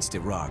against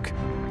Iraq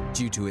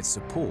due to its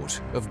support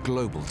of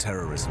global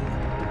terrorism.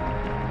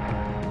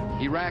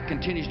 Iraq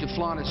continues to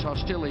flaunt its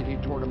hostility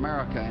toward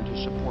America and to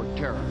support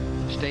terror.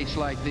 States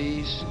like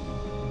these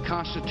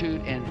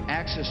constitute an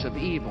axis of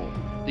evil.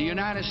 The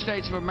United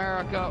States of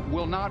America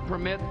will not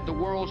permit the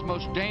world's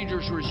most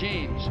dangerous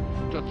regimes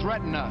to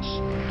threaten us.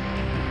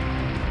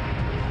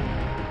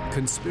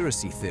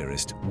 Conspiracy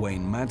theorist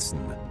Wayne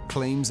Madsen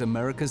claims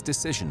America's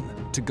decision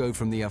to go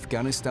from the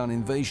Afghanistan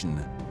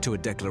invasion to a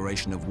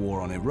declaration of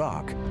war on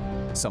Iraq,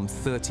 some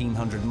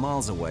 1,300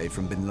 miles away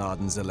from bin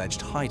Laden's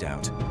alleged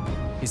hideout,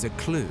 is a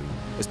clue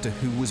as to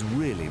who was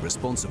really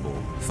responsible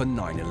for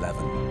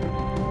 9/11.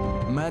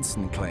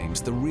 Madsen claims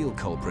the real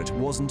culprit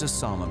wasn't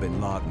Osama bin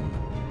Laden,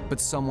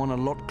 but someone a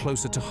lot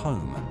closer to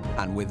home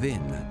and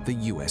within the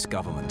US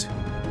government.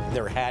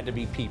 There had to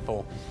be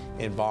people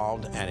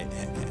involved and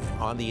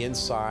on the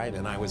inside,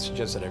 and I was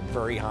just at a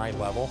very high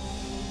level,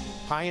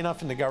 high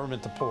enough in the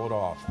government to pull it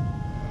off.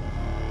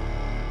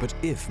 But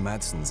if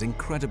Madsen's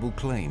incredible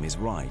claim is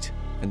right,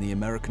 and the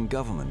American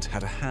government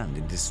had a hand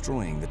in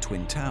destroying the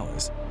Twin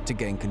Towers to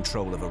gain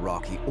control of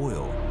Iraqi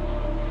oil,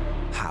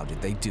 how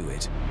did they do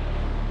it?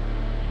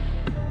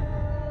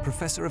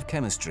 Professor of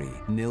Chemistry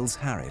Nils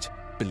Harrit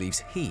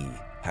believes he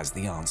has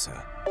the answer.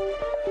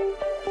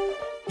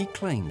 He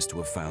claims to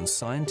have found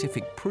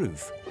scientific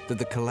proof that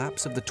the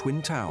collapse of the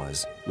Twin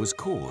Towers was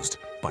caused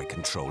by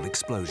controlled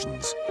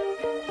explosions,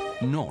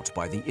 not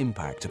by the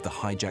impact of the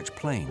hijacked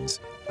planes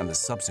and the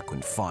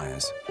subsequent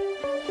fires.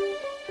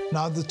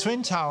 Now, the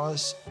Twin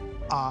Towers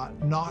are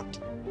not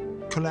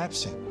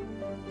collapsing.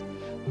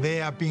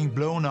 They are being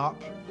blown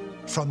up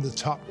from the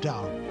top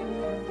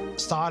down,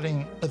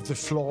 starting at the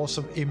floors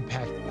of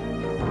impact.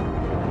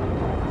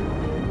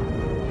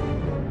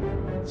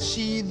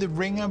 See the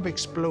ring of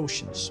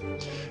explosions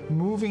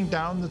moving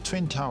down the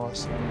Twin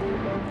Towers.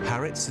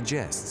 Harrit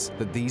suggests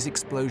that these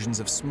explosions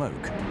of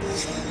smoke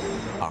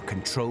are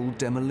controlled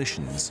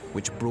demolitions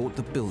which brought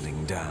the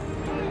building down.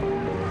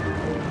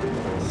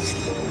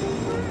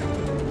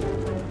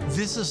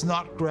 This is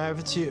not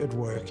gravity at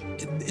work.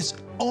 It's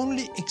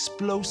only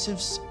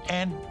explosives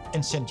and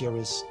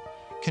incendiaries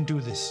can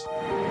do this.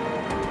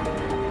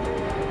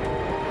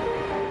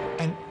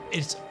 And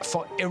it's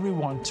for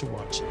everyone to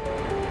watch.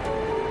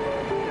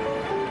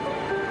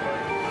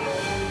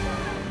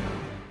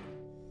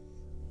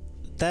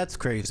 That's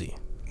crazy.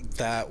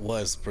 That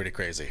was pretty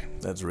crazy.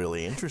 That's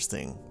really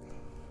interesting.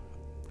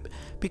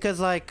 Because,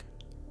 like,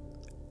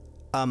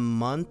 a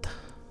month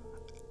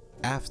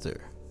after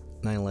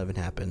 9/11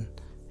 happened,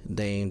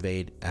 they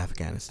invade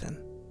Afghanistan.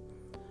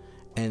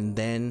 And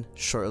then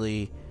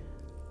shortly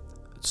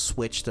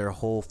switch their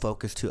whole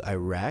focus to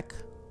Iraq,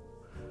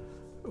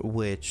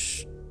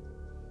 which,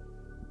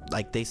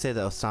 like, they say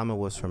that Osama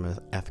was from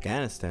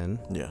Afghanistan.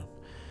 Yeah.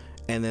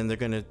 And then they're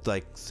gonna,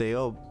 like, say,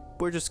 oh,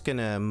 we're just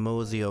gonna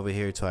mosey over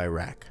here to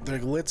Iraq. They're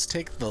like, let's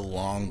take the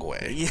long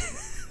way. Yeah.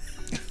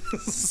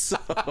 So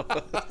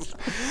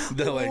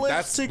they're like,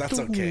 Let's take that's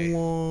the okay.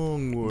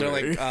 long way. They're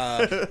like,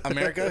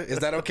 America, is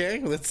that okay?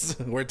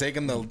 We're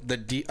taking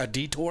a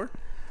detour.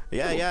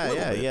 Yeah.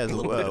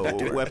 little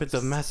bit. Weapons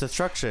of mass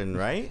destruction,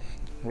 right?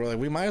 We're like,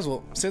 we might as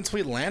well, since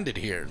we landed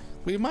here,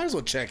 we might as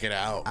well check it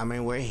out. I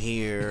mean, we're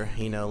here.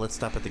 Let's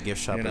stop at the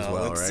gift shop as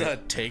well, let's,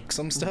 right? take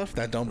some stuff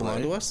that don't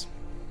belong to us.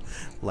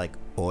 Like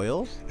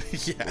oil?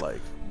 Yeah. Like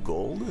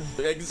gold?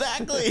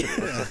 Exactly.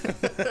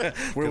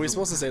 Were we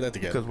supposed to say that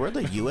together? Because we're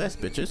the U.S.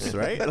 bitches,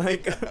 right?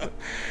 Like,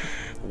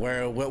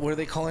 what were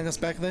they calling us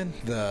back then?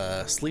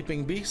 The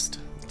sleeping beast?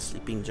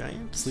 sleeping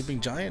giant. Sleeping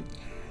giant?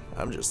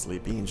 I'm just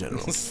sleepy in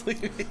general.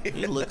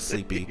 You look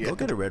sleepy. Go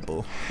get a Red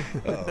Bull.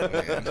 Oh,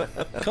 man.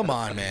 Come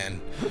on, man.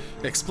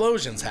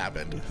 Explosions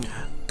happened.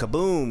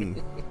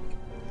 Kaboom.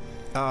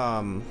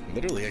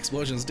 Literally,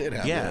 explosions did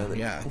happen.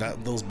 Yeah.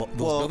 Those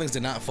buildings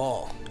did not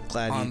fall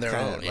Glad on you their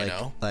kinda, own, you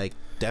know? Like,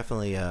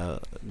 definitely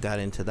got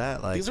into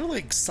that. Like, These are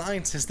like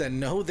scientists that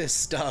know this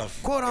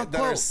stuff. Quote, that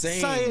unquote, are saying,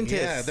 scientists.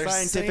 Yeah, they're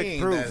Scientific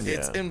saying proof. that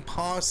it's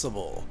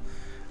impossible.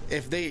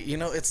 If they,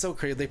 it's so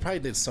crazy. They probably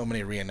did so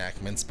many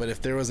reenactments, but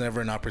if there was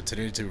ever an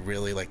opportunity to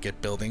really like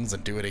get buildings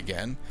and do it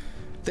again,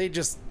 they'd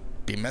just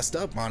be messed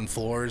up on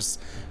floors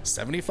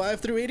 75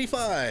 through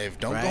 85.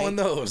 Don't go in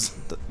those.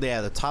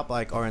 The top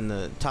or in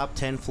the top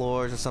 10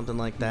 floors or something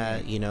like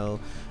that.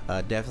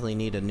 Definitely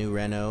need a new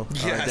reno.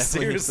 Yeah, definitely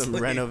seriously. need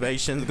some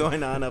renovations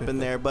going on up in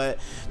there. But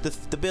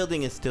the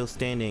building is still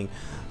standing.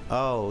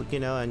 Oh,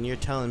 and you're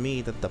telling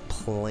me that the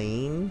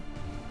plane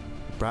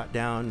brought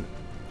down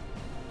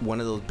one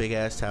of those big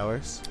ass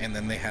towers, And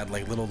then they had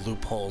like little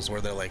loopholes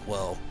where they're like,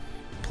 well,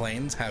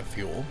 planes have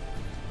fuel.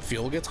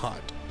 Fuel gets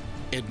hot.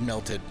 It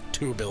melted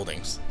 2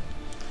 buildings.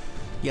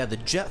 Yeah, the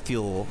jet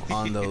fuel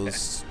on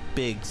those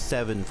big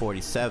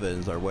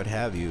 747s or what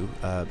have you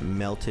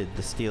melted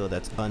the steel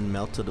that's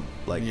unmeltable.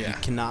 Like you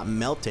cannot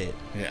melt it.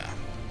 Yeah.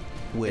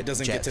 With It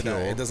doesn't jet get to fuel.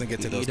 that. It doesn't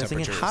get to those It doesn't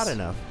temperatures. get hot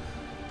enough.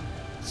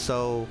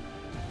 So,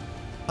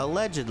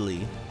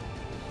 allegedly,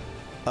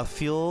 a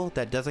fuel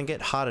that doesn't get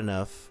hot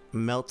enough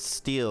melts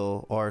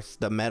steel or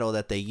the metal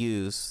that they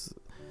use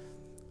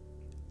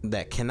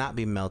that cannot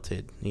be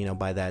melted,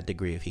 by that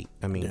degree of heat.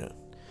 I mean,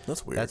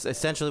 that's weird. That's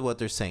essentially what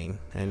they're saying,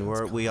 and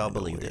we all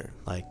believed it.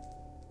 Like,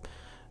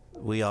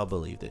 we all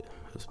believed it.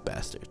 Those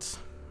bastards.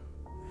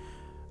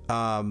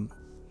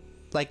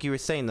 Like you were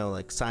saying though,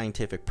 like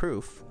scientific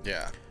proof.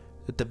 Yeah.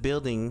 That the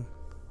building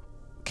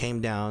came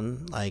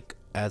down like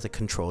as a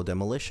controlled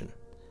demolition.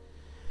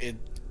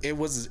 It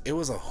was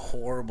a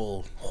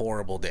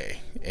horrible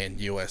day in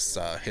U.S.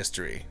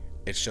 history.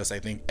 It's just I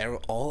think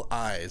all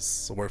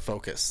eyes were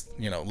focused,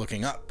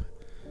 looking up.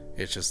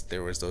 It's just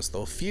there was those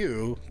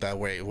few that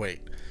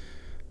wait,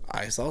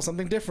 I saw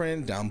something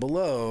different down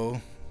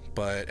below,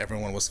 but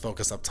everyone was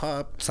focused up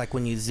top. It's like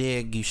when you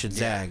zig, you should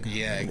zag.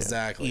 Yeah,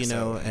 exactly.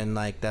 And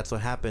like that's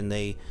what happened.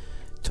 They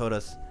told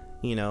us,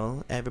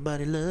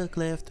 everybody look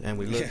left, and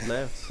we looked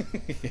left.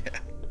 Yeah.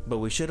 But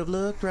we should have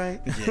looked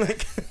right. Yeah.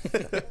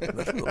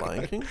 That's from the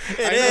Lion King?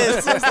 It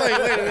is. I was like,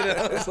 wait a minute.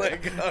 I was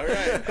like, all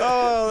right.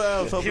 Oh,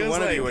 I was hoping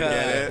one of you would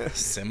get it.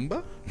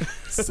 Simba?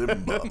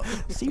 Simba.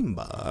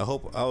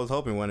 I was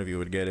hoping one of you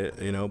would get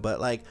it, but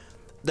like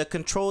the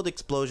controlled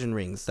explosion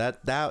rings,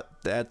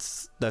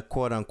 that's the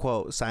quote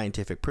unquote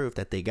scientific proof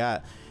that they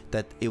got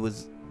that it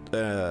was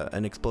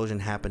an explosion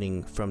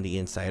happening from the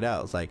inside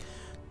out. It's like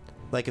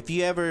if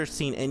you ever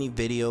seen any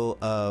video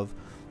of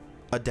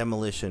a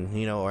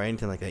demolition, or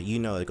anything like that,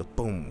 it goes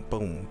boom,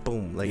 boom,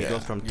 boom. Like it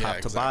goes from top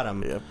to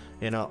bottom,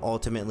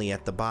 ultimately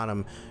at the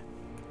bottom,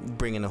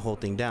 bringing the whole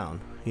thing down.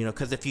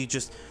 Because if you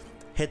just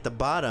hit the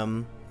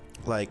bottom,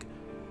 like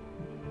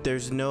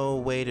there's no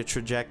way to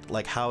traject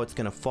like how it's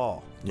gonna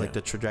fall, like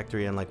the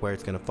trajectory and like where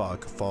it's gonna fall.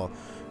 It could fall,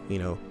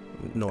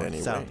 north,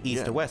 south,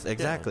 east, or west.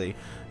 Exactly.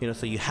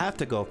 So you have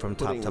to go from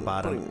top to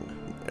bottom.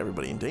 Putting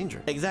everybody in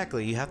danger.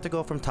 Exactly. You have to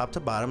go from top to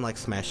bottom, like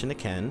smashing a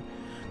can.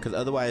 Because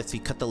otherwise, if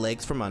you cut the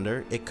legs from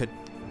under, it could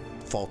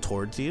fall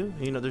towards you.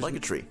 There's like a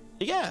tree.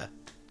 Yeah,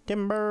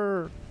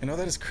 timber. That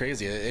is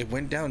crazy. It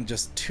went down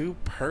just too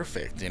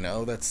perfect.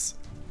 It's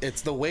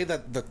the way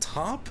that the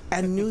top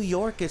and New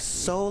York is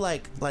so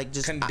like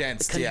just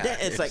condensed. Yeah,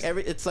 it's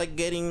like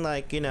getting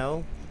like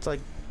it's like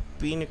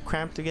being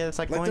cramped together. It's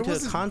like going to a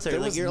concert. There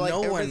like was you're no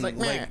like one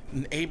like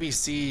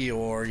ABC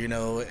or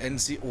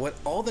NC. What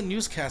all the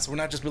newscasts were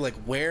not just be like,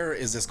 where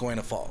is this going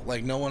to fall?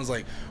 Like no one's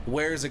like,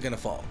 where is it going to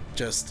fall?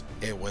 Just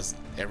it was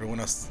everyone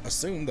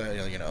assumed that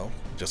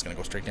just going to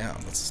go straight down.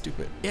 That's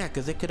stupid. Yeah,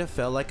 because it could have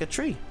fell like a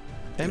tree.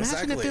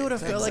 Imagine if it would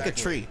have fell like a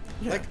tree.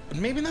 Yeah. Like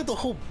maybe not the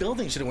whole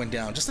building should have went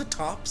down, just the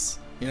tops.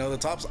 The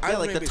tops. Yeah,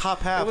 like the top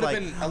half. It would have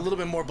like, been a little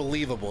bit more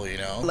believable,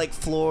 Like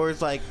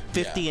floors, like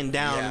 50 and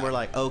down. We're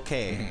like,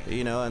 okay,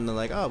 and they're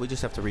like, oh, we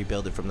just have to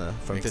rebuild it from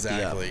 50 up.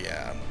 Exactly.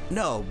 Yeah.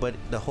 No, but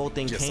the whole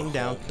thing came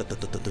down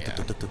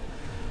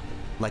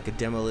like a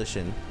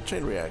demolition.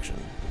 Chain reaction.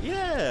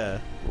 Yeah.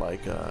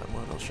 Like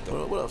what else?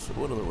 What else?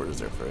 What other word is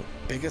there for it?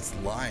 Biggest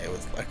lie. It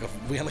was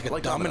we had like a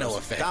domino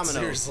effect. Dominoes.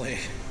 Seriously.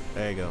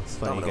 There you go. It's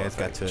funny you guys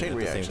got to it at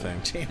the same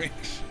time. Chain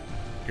reaction.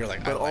 You're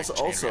like, but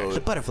also the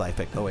butterfly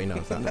effect. Oh wait, no,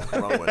 it's not.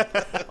 Wrong way.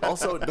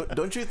 Also,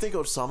 don't you think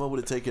Osama would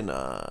have taken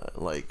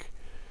like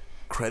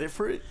credit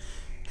for it?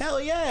 Hell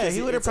yeah,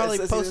 he would have probably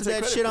posted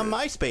that shit on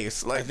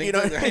MySpace. Like, you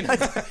know,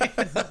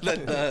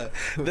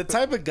 the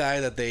type of guy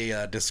that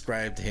they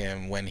described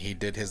him when he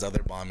did his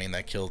other bombing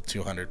that killed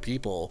 200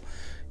 people,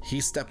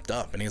 he stepped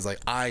up and he's like,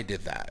 I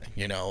did that.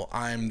 You know,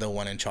 I'm the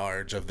one in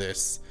charge of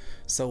this.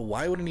 So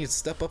why wouldn't he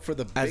step up for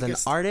the as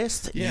biggest... an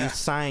artist, you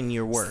sign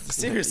your work.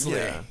 Seriously.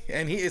 Yeah.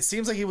 And it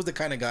seems like he was the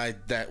kind of guy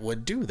that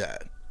would do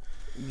that.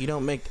 You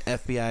don't make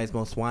FBI's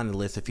most wanted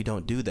list if you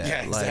don't do that.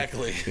 Yeah,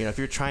 exactly. Like, you know, if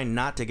you're trying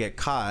not to get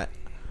caught,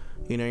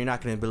 you know, you're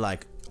not going to be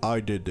like, I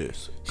did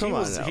this. Come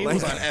on now. He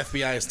was on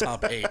FBI's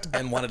top 8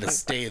 and wanted to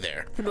stay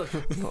there.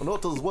 No,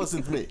 this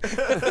wasn't me.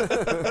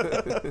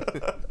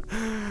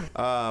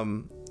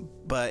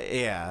 But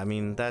yeah, I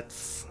mean,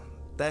 that's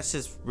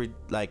just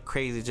like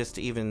crazy just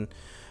to even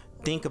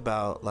think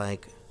about,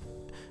 like,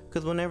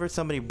 because whenever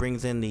somebody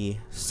brings in the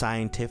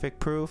scientific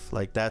proof,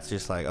 like, that's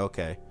just like,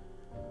 okay,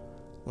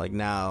 like,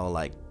 now,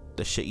 like,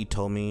 the shit you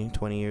told me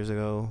 20 years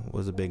ago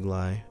was a big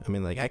lie. I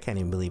mean, like, I can't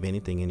even believe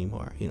anything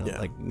anymore, you know.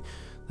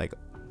 Like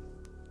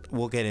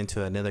we'll get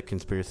into another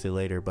conspiracy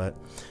later, but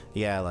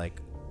yeah,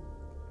 like,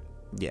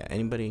 yeah,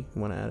 anybody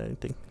want to add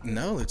anything?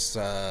 No,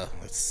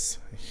 let's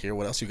hear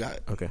what else you got.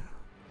 Okay.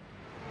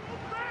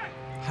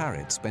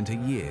 Harriet spent a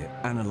year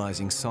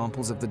analyzing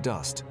samples of the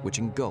dust which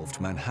engulfed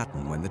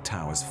Manhattan when the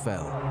towers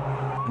fell,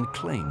 and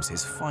claims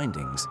his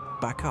findings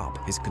back up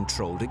his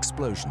controlled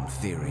explosion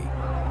theory.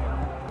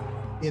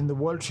 In the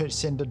World Trade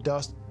Center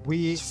dust,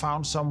 we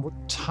found some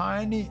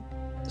tiny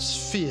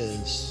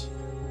spheres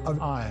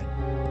of iron.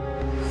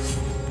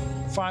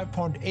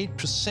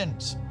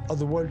 5.8% of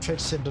the World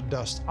Trade Center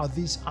dust are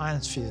these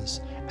iron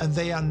spheres, and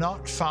they are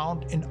not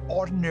found in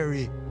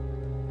ordinary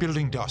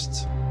building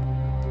dust.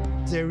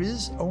 There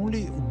is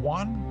only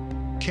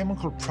one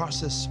chemical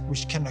process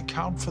which can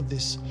account for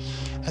this,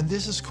 and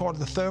this is called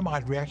the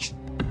thermite reaction.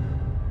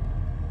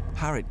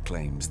 Harriet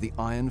claims the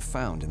iron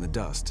found in the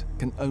dust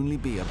can only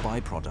be a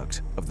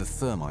byproduct of the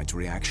thermite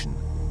reaction,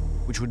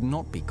 which would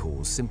not be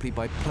caused simply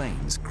by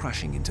planes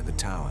crashing into the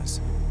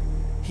towers.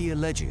 He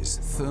alleges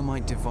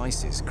thermite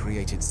devices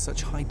created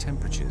such high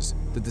temperatures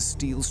that the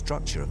steel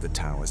structure of the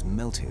towers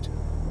melted,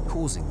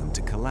 causing them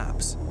to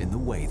collapse in the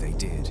way they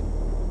did.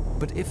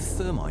 But if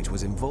thermite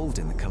was involved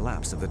in the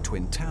collapse of the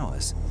Twin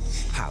Towers,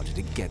 how did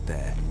it get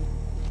there?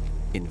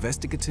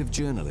 Investigative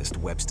journalist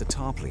Webster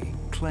Tarpley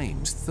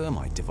claims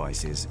thermite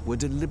devices were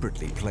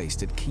deliberately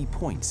placed at key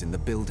points in the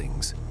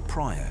buildings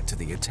prior to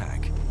the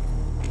attack.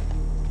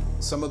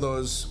 Some of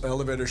those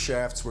elevator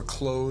shafts were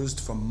closed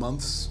for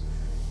months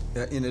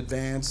in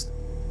advance.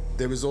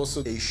 There was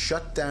also a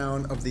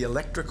shutdown of the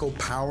electrical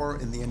power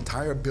in the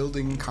entire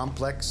building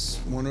complex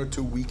 1 or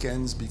 2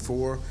 weekends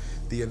before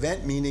the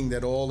event, meaning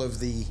that all of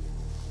the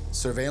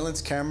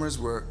surveillance cameras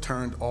were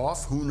turned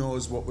off. Who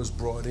knows what was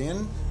brought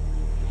in?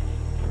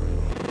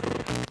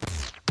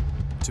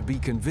 To be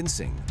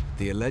convincing,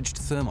 the alleged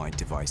thermite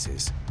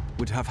devices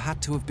would have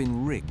had to have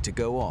been rigged to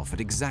go off at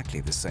exactly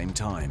the same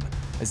time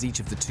as each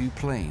of the 2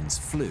 planes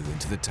flew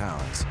into the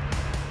towers.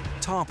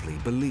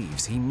 Tarpley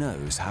believes he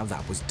knows how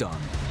that was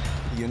done.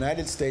 The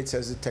United States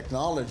has a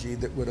technology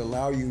that would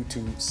allow you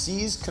to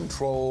seize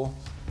control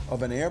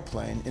of an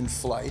airplane in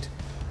flight,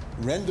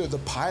 render the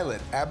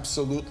pilot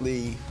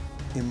absolutely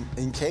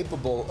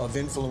incapable of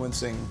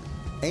influencing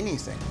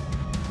anything.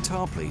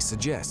 Tarpley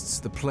suggests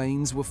the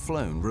planes were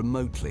flown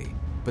remotely,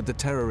 but the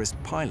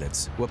terrorist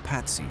pilots were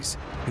patsies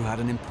who had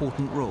an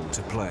important role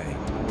to play.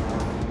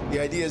 The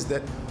idea is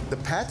that the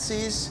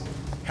patsies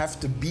have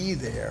to be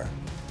there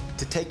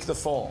to take the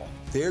fall.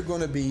 They're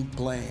going to be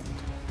blamed,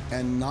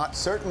 and not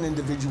certain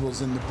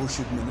individuals in the Bush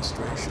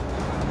administration.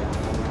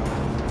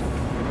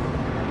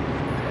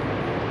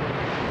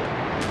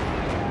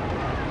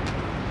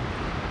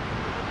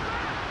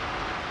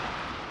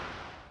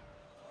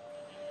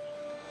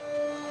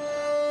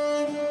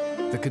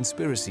 The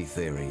conspiracy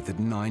theory that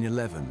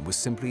 9/11 was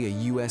simply a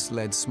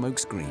US-led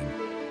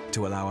smokescreen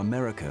to allow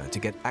America to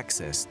get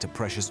access to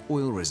precious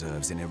oil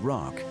reserves in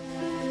Iraq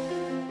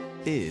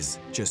is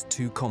just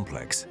too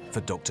complex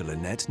for Dr.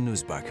 Lynette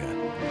Nussbacher.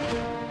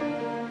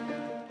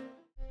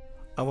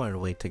 I wanted to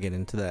wait to get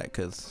into that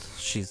because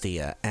she's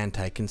the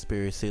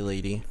anti-conspiracy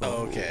lady.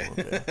 Oh, okay.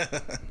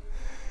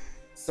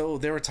 So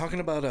they were talking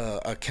about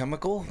a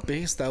chemical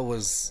base that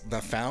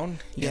found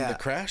in the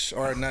crash,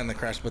 or not in the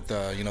crash, but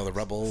the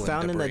rubble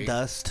found and debris. in the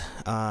dust.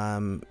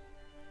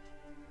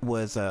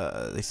 Was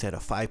they said a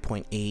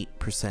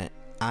 5.8%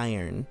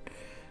 iron,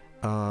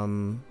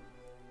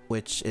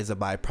 which is a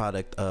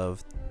byproduct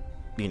of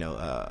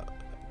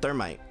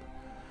thermite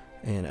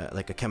and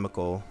like a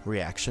chemical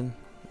reaction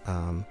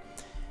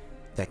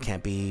that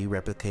can't be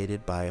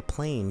replicated by a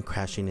plane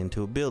crashing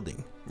into a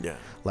building. Yeah,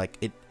 like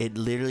it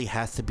literally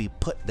has to be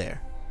put there.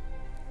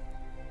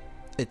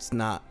 It's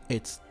not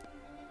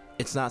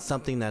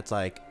something that's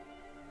like,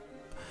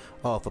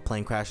 oh, if a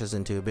plane crashes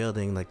into a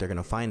building, like they're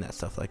gonna find that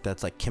stuff. Like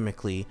that's like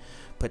chemically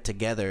put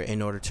together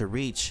in order to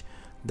reach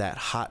that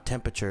hot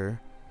temperature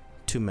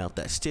to melt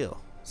that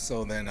steel.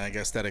 So then I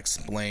guess that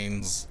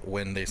explains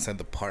when they said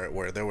the part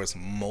where there was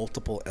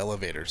multiple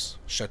elevators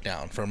shut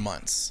down for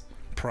months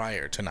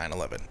prior to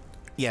 9/11.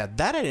 Yeah,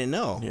 that I didn't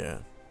know. Yeah.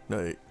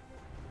 No.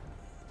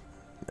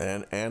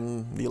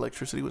 And the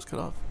electricity was cut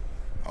off.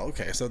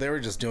 Okay, so they were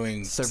just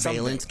doing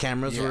Surveillance something.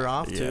 cameras were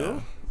off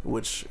too.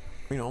 Which,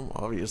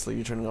 obviously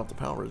you're turning off the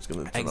power. It's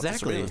going to turn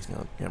Exactly. off the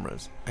surveillance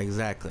cameras.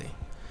 Exactly.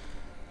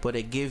 But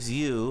it gives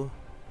you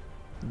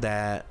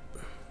that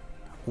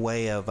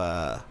way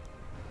of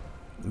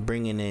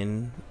bringing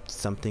in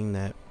something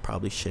that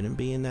probably shouldn't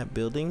be in that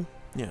building.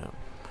 Yeah.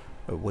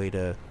 A way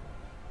to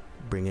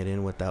bring it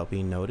in without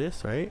being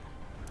noticed, right?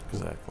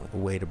 Exactly. A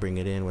way to bring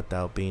it in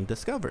without being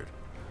discovered.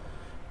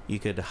 You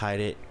could hide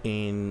it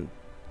in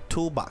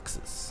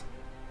toolboxes.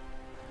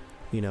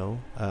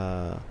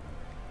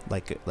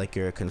 Like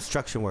you're a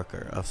construction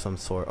worker of some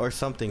sort or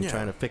something,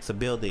 trying to fix a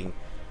building.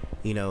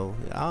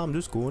 I'm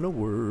just going to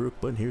work,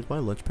 but here's my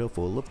lunch pail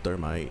full of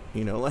thermite.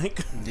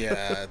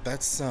 Yeah,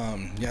 that's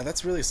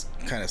really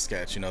kind of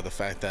sketch. The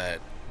fact that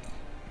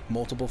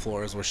multiple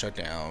floors were shut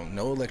down,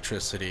 no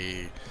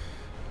electricity,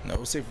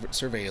 no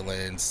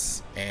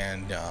surveillance,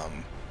 and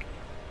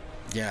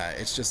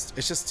it's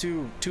just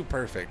too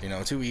perfect.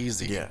 Too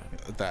easy. Yeah.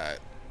 That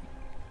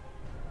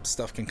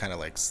stuff can kind of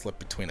like slip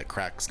between the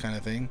cracks, kind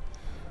of thing,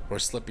 or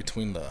slip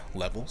between the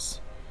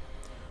levels.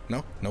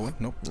 No, not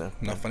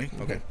funny.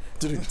 Okay.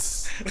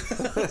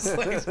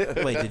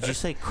 Wait, did you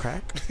say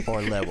crack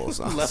or levels?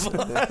 Level.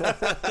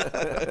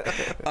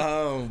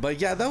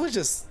 But yeah,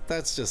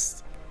 that's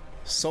just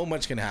so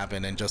much can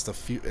happen in just a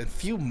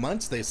few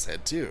months. They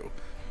said too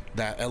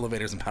that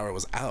elevators and power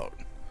was out.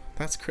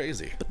 That's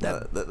crazy. But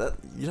that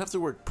you'd have to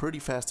work pretty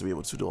fast to be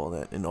able to do all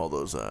that in all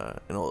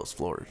those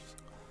floors.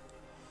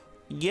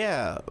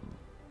 Yeah,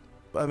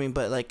 I mean,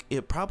 but like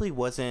it probably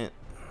wasn't.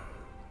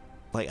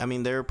 Like, I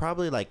mean, there were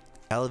probably like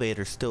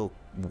elevators still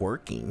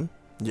working.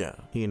 Yeah.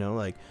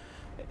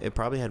 It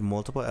probably had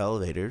multiple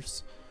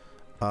elevators.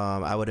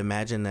 I would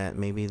imagine that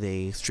maybe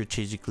they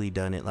strategically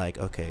done it like,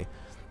 okay,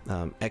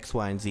 X,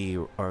 Y, and Z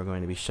are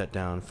going to be shut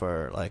down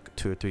for like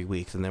 2 or 3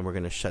 weeks, and then we're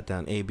going to shut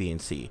down A, B,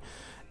 and C,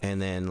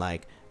 and then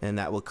and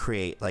that will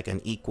create like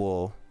an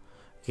equal,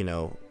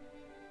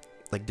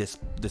 like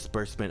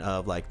disbursement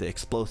of like the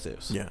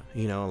explosives. Yeah.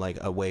 Like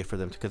a way for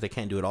them to, because they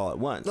can't do it all at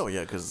once. No,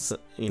 yeah, because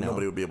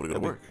nobody would be able to go to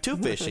work. Too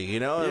fishy,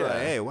 Yeah. Like,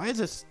 hey, why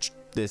is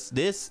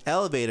this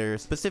elevator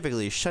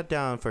specifically shut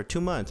down for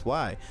 2 months?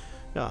 Why?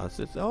 No, it's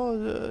just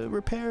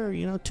repair.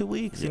 2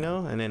 weeks.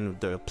 And then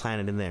they'll plan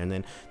it in there, and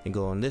then they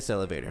go on this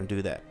elevator and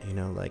do that.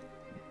 Like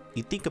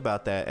you think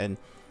about that, and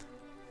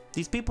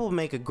these people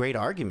make a great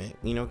argument.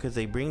 Because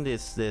they bring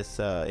this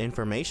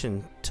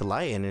information to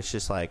light, and it's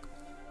just like.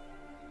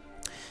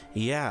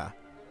 Yeah,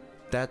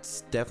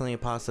 that's definitely a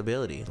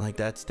possibility. Like,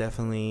 that's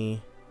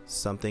definitely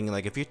something.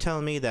 Like, if you're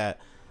telling me that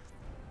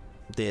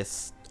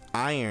this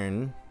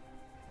iron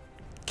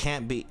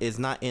is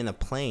not in a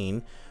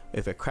plane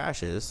if it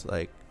crashes,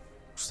 like,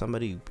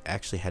 somebody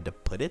actually had to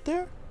put it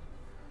there?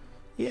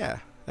 Yeah,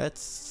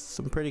 that's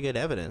some pretty good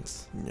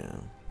evidence. Yeah.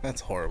 That's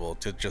horrible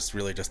to just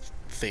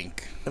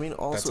think. I mean,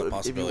 also,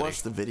 if you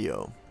watch the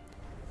video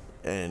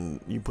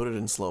and you put it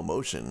in slow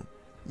motion,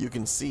 you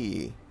can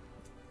see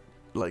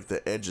like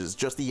the edges,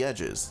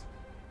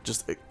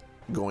 just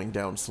going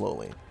down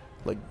slowly,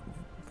 like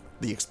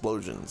the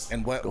explosions.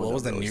 And what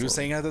was the really news slowly.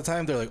 saying at the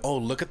time? They're like, oh,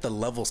 look at the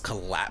levels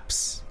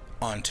collapse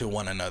onto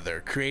one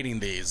another,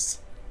 creating these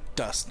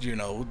dust,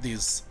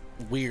 these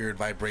weird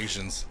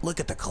vibrations.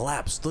 Look at the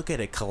collapse. Look at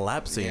it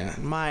collapsing. Yeah.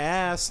 My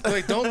ass.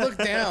 Like, don't look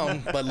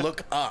down, but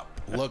look up.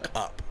 Look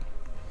up.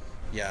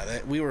 Yeah,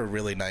 we were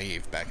really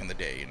naive back in the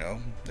day,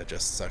 That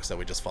just sucks that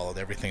we just followed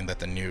everything that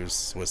the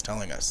news was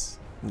telling us.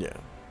 Yeah.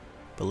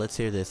 But let's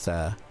hear this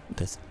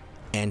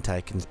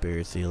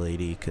anti-conspiracy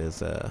lady,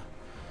 because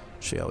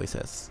she always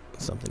has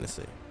something to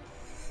say.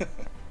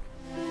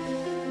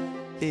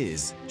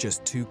 Is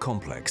just too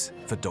complex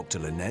for Dr.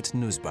 Lynette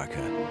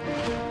Nussbacher.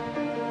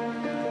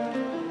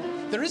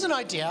 There is an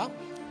idea,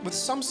 with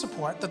some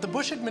support, that the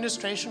Bush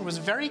administration was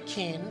very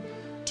keen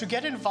to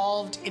get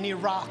involved in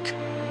Iraq.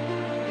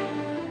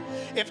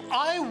 If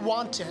I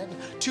wanted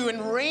to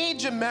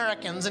enrage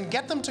Americans and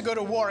get them to go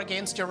to war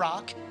against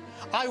Iraq,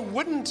 I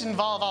wouldn't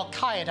involve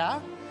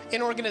Al-Qaeda,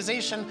 an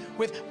organization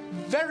with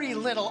very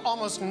little,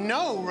 almost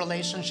no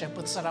relationship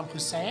with Saddam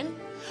Hussein.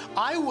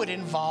 I would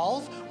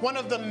involve one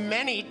of the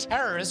many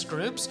terrorist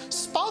groups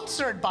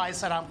sponsored by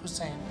Saddam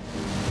Hussein.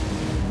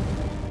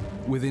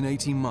 Within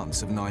 18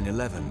 months of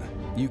 9/11,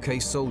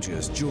 UK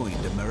soldiers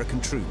joined American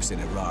troops in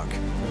Iraq.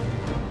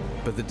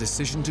 But the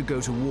decision to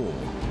go to war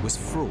was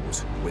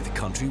fraught with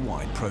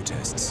countrywide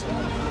protests.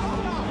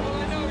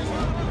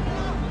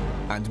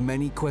 And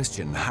many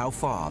question how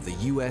far the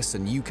US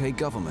and UK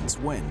governments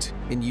went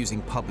in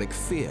using public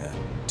fear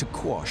to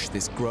quash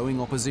this growing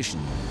opposition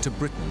to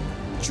Britain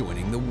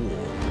joining the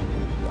war.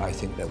 I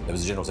think that there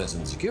was a general sense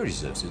in the security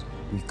services,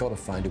 we've got to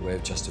find a way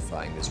of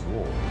justifying this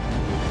war.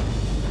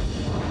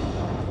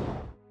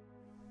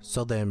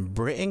 So then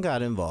Britain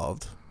got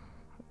involved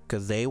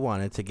because they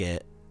wanted to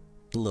get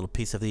a little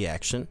piece of the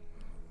action.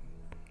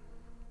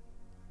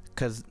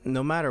 Because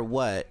no matter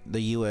what,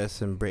 the US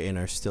and Britain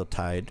are still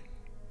tied.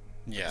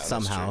 Yeah, that's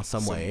somehow, true.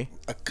 some way.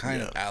 A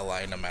kind of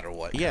ally, no matter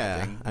what. kind of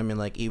Yeah, thing. I mean,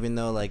 like, even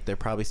though like they're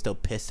probably still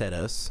pissed at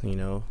us, you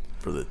know,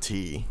 For the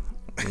tea.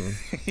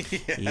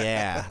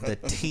 yeah, the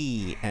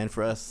tea, and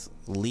for us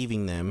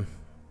leaving them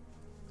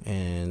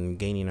and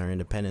gaining our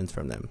independence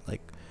from them,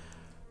 like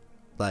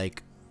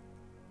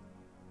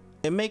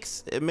it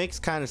makes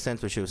kind of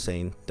sense what she was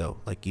saying though.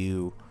 Like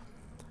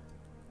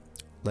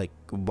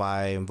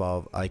why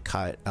involve Al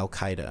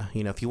Qaeda?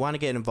 You know, if you want to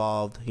get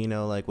involved, you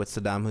know, like with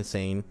Saddam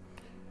Hussein,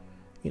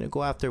 you know,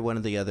 go after one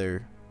of the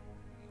other,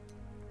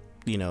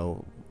 you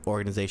know,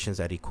 organizations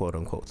that he quote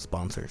unquote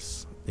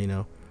sponsors. You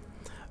know,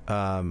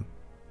 I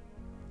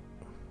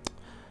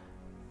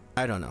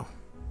don't know,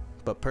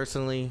 but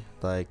personally,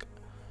 like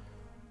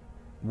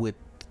with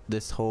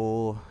this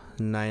whole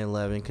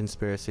 9/11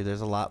 conspiracy,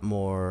 there's a lot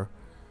more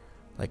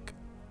like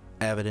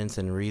evidence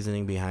and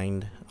reasoning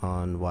behind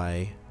on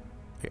why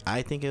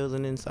I think it was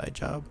an inside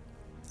job.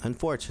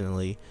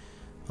 Unfortunately,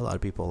 a lot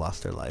of people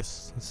lost their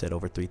lives. It said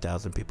over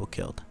 3,000 people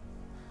killed.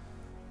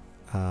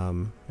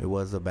 It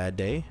was a bad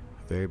day,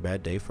 very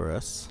bad day for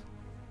us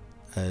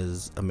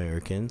as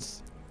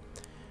Americans,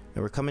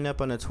 and we're coming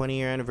up on a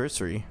 20-year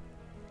anniversary.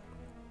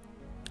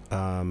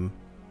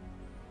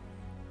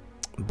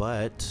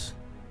 But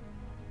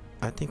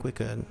I think we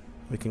can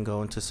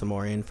go into some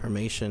more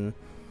information,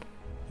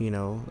 you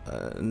know,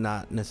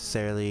 not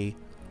necessarily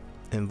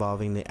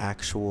involving the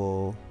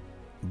actual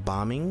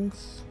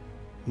bombings,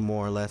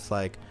 more or less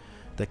like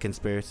the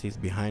conspiracies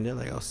behind it,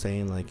 like I was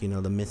saying, like, you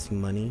know, the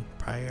missing money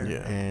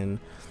prior, and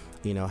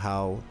you know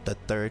how the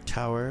third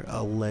tower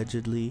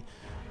allegedly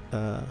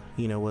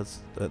you know, was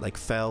like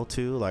fell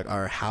too, like,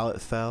 or how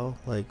it fell,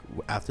 like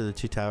after the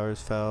two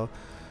towers fell.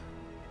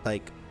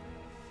 Like,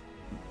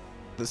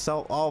 this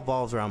all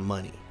revolves around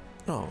money.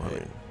 Oh, I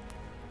mean,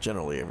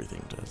 generally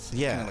everything does.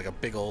 Yeah, Kind of like a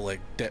big old like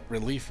debt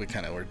relief we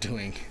kind of were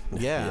doing.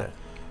 yeah.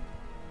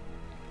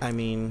 I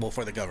mean, Well,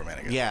 for the government,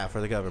 I guess. yeah,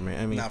 for the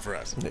government. I mean, Not for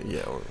us.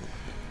 Yeah.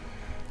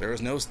 There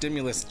was no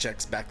stimulus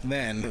checks back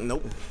then.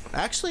 nope.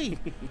 Actually,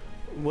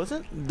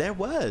 there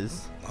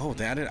was. Oh,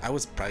 I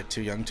was probably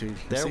too young to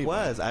There receive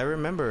was. one. I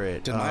remember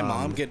it. Did my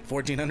mom get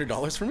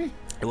 $1,400 for me?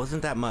 It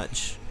wasn't that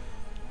much.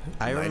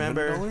 I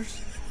remember.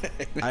 $900?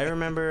 I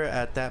remember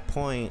at that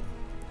point,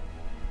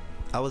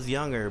 I was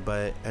younger,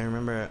 but I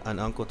remember an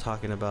uncle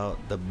talking about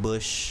the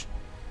Bush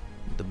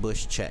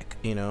check.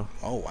 You know,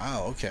 Oh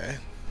wow, okay.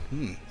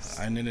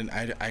 I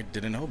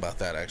didn't know about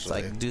that it's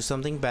actually. like, do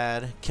something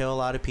bad, kill a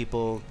lot of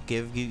people,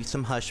 give you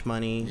some hush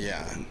money.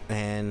 Yeah.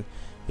 And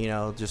you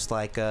know, just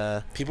like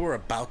People were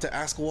about to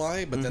ask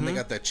why, but then they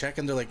got that check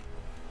and they're like,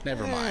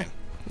 never mind.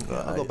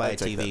 I'll go buy a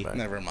take that TV. back.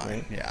 Never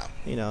mind. Yeah.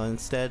 You know,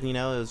 instead, you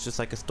know, it was just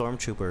like a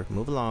stormtrooper.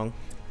 Move along.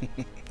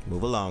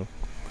 Move along.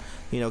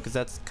 You know, because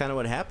that's kind of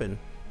what happened.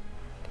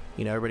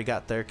 You know, everybody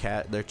got their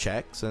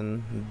checks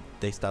and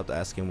they stopped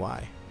asking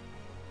why.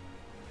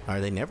 Or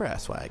they never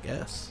asked why, I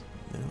guess.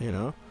 You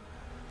know?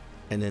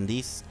 And then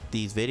these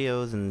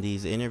videos and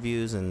these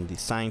interviews and the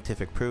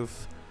scientific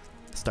proof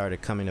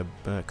started coming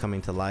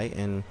to light.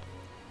 And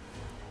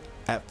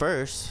at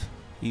first,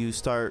 you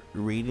start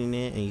reading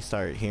it and you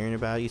start hearing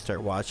about it, you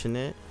start watching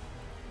it,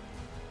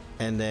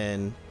 and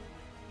then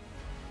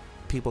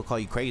people call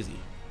you crazy.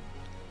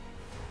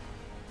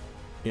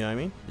 You know what I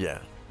mean? Yeah.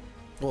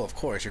 Well, of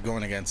course, you're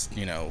going against,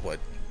 you know, what,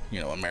 you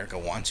know, America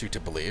wants you to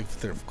believe.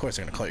 Of course,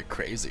 they're going to call you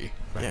crazy.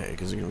 Yeah,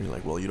 because you're gonna be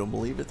like, well, you don't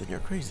believe it, then you're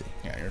crazy.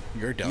 Yeah,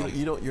 you're dumb.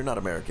 You're not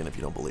American if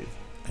you don't believe.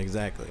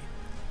 Exactly.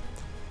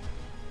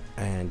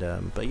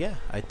 And but yeah,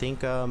 I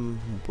think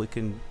we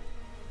can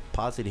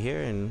pause it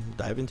here and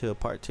dive into a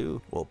part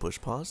 2. We'll push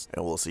pause,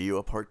 and we'll see you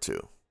at part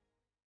 2.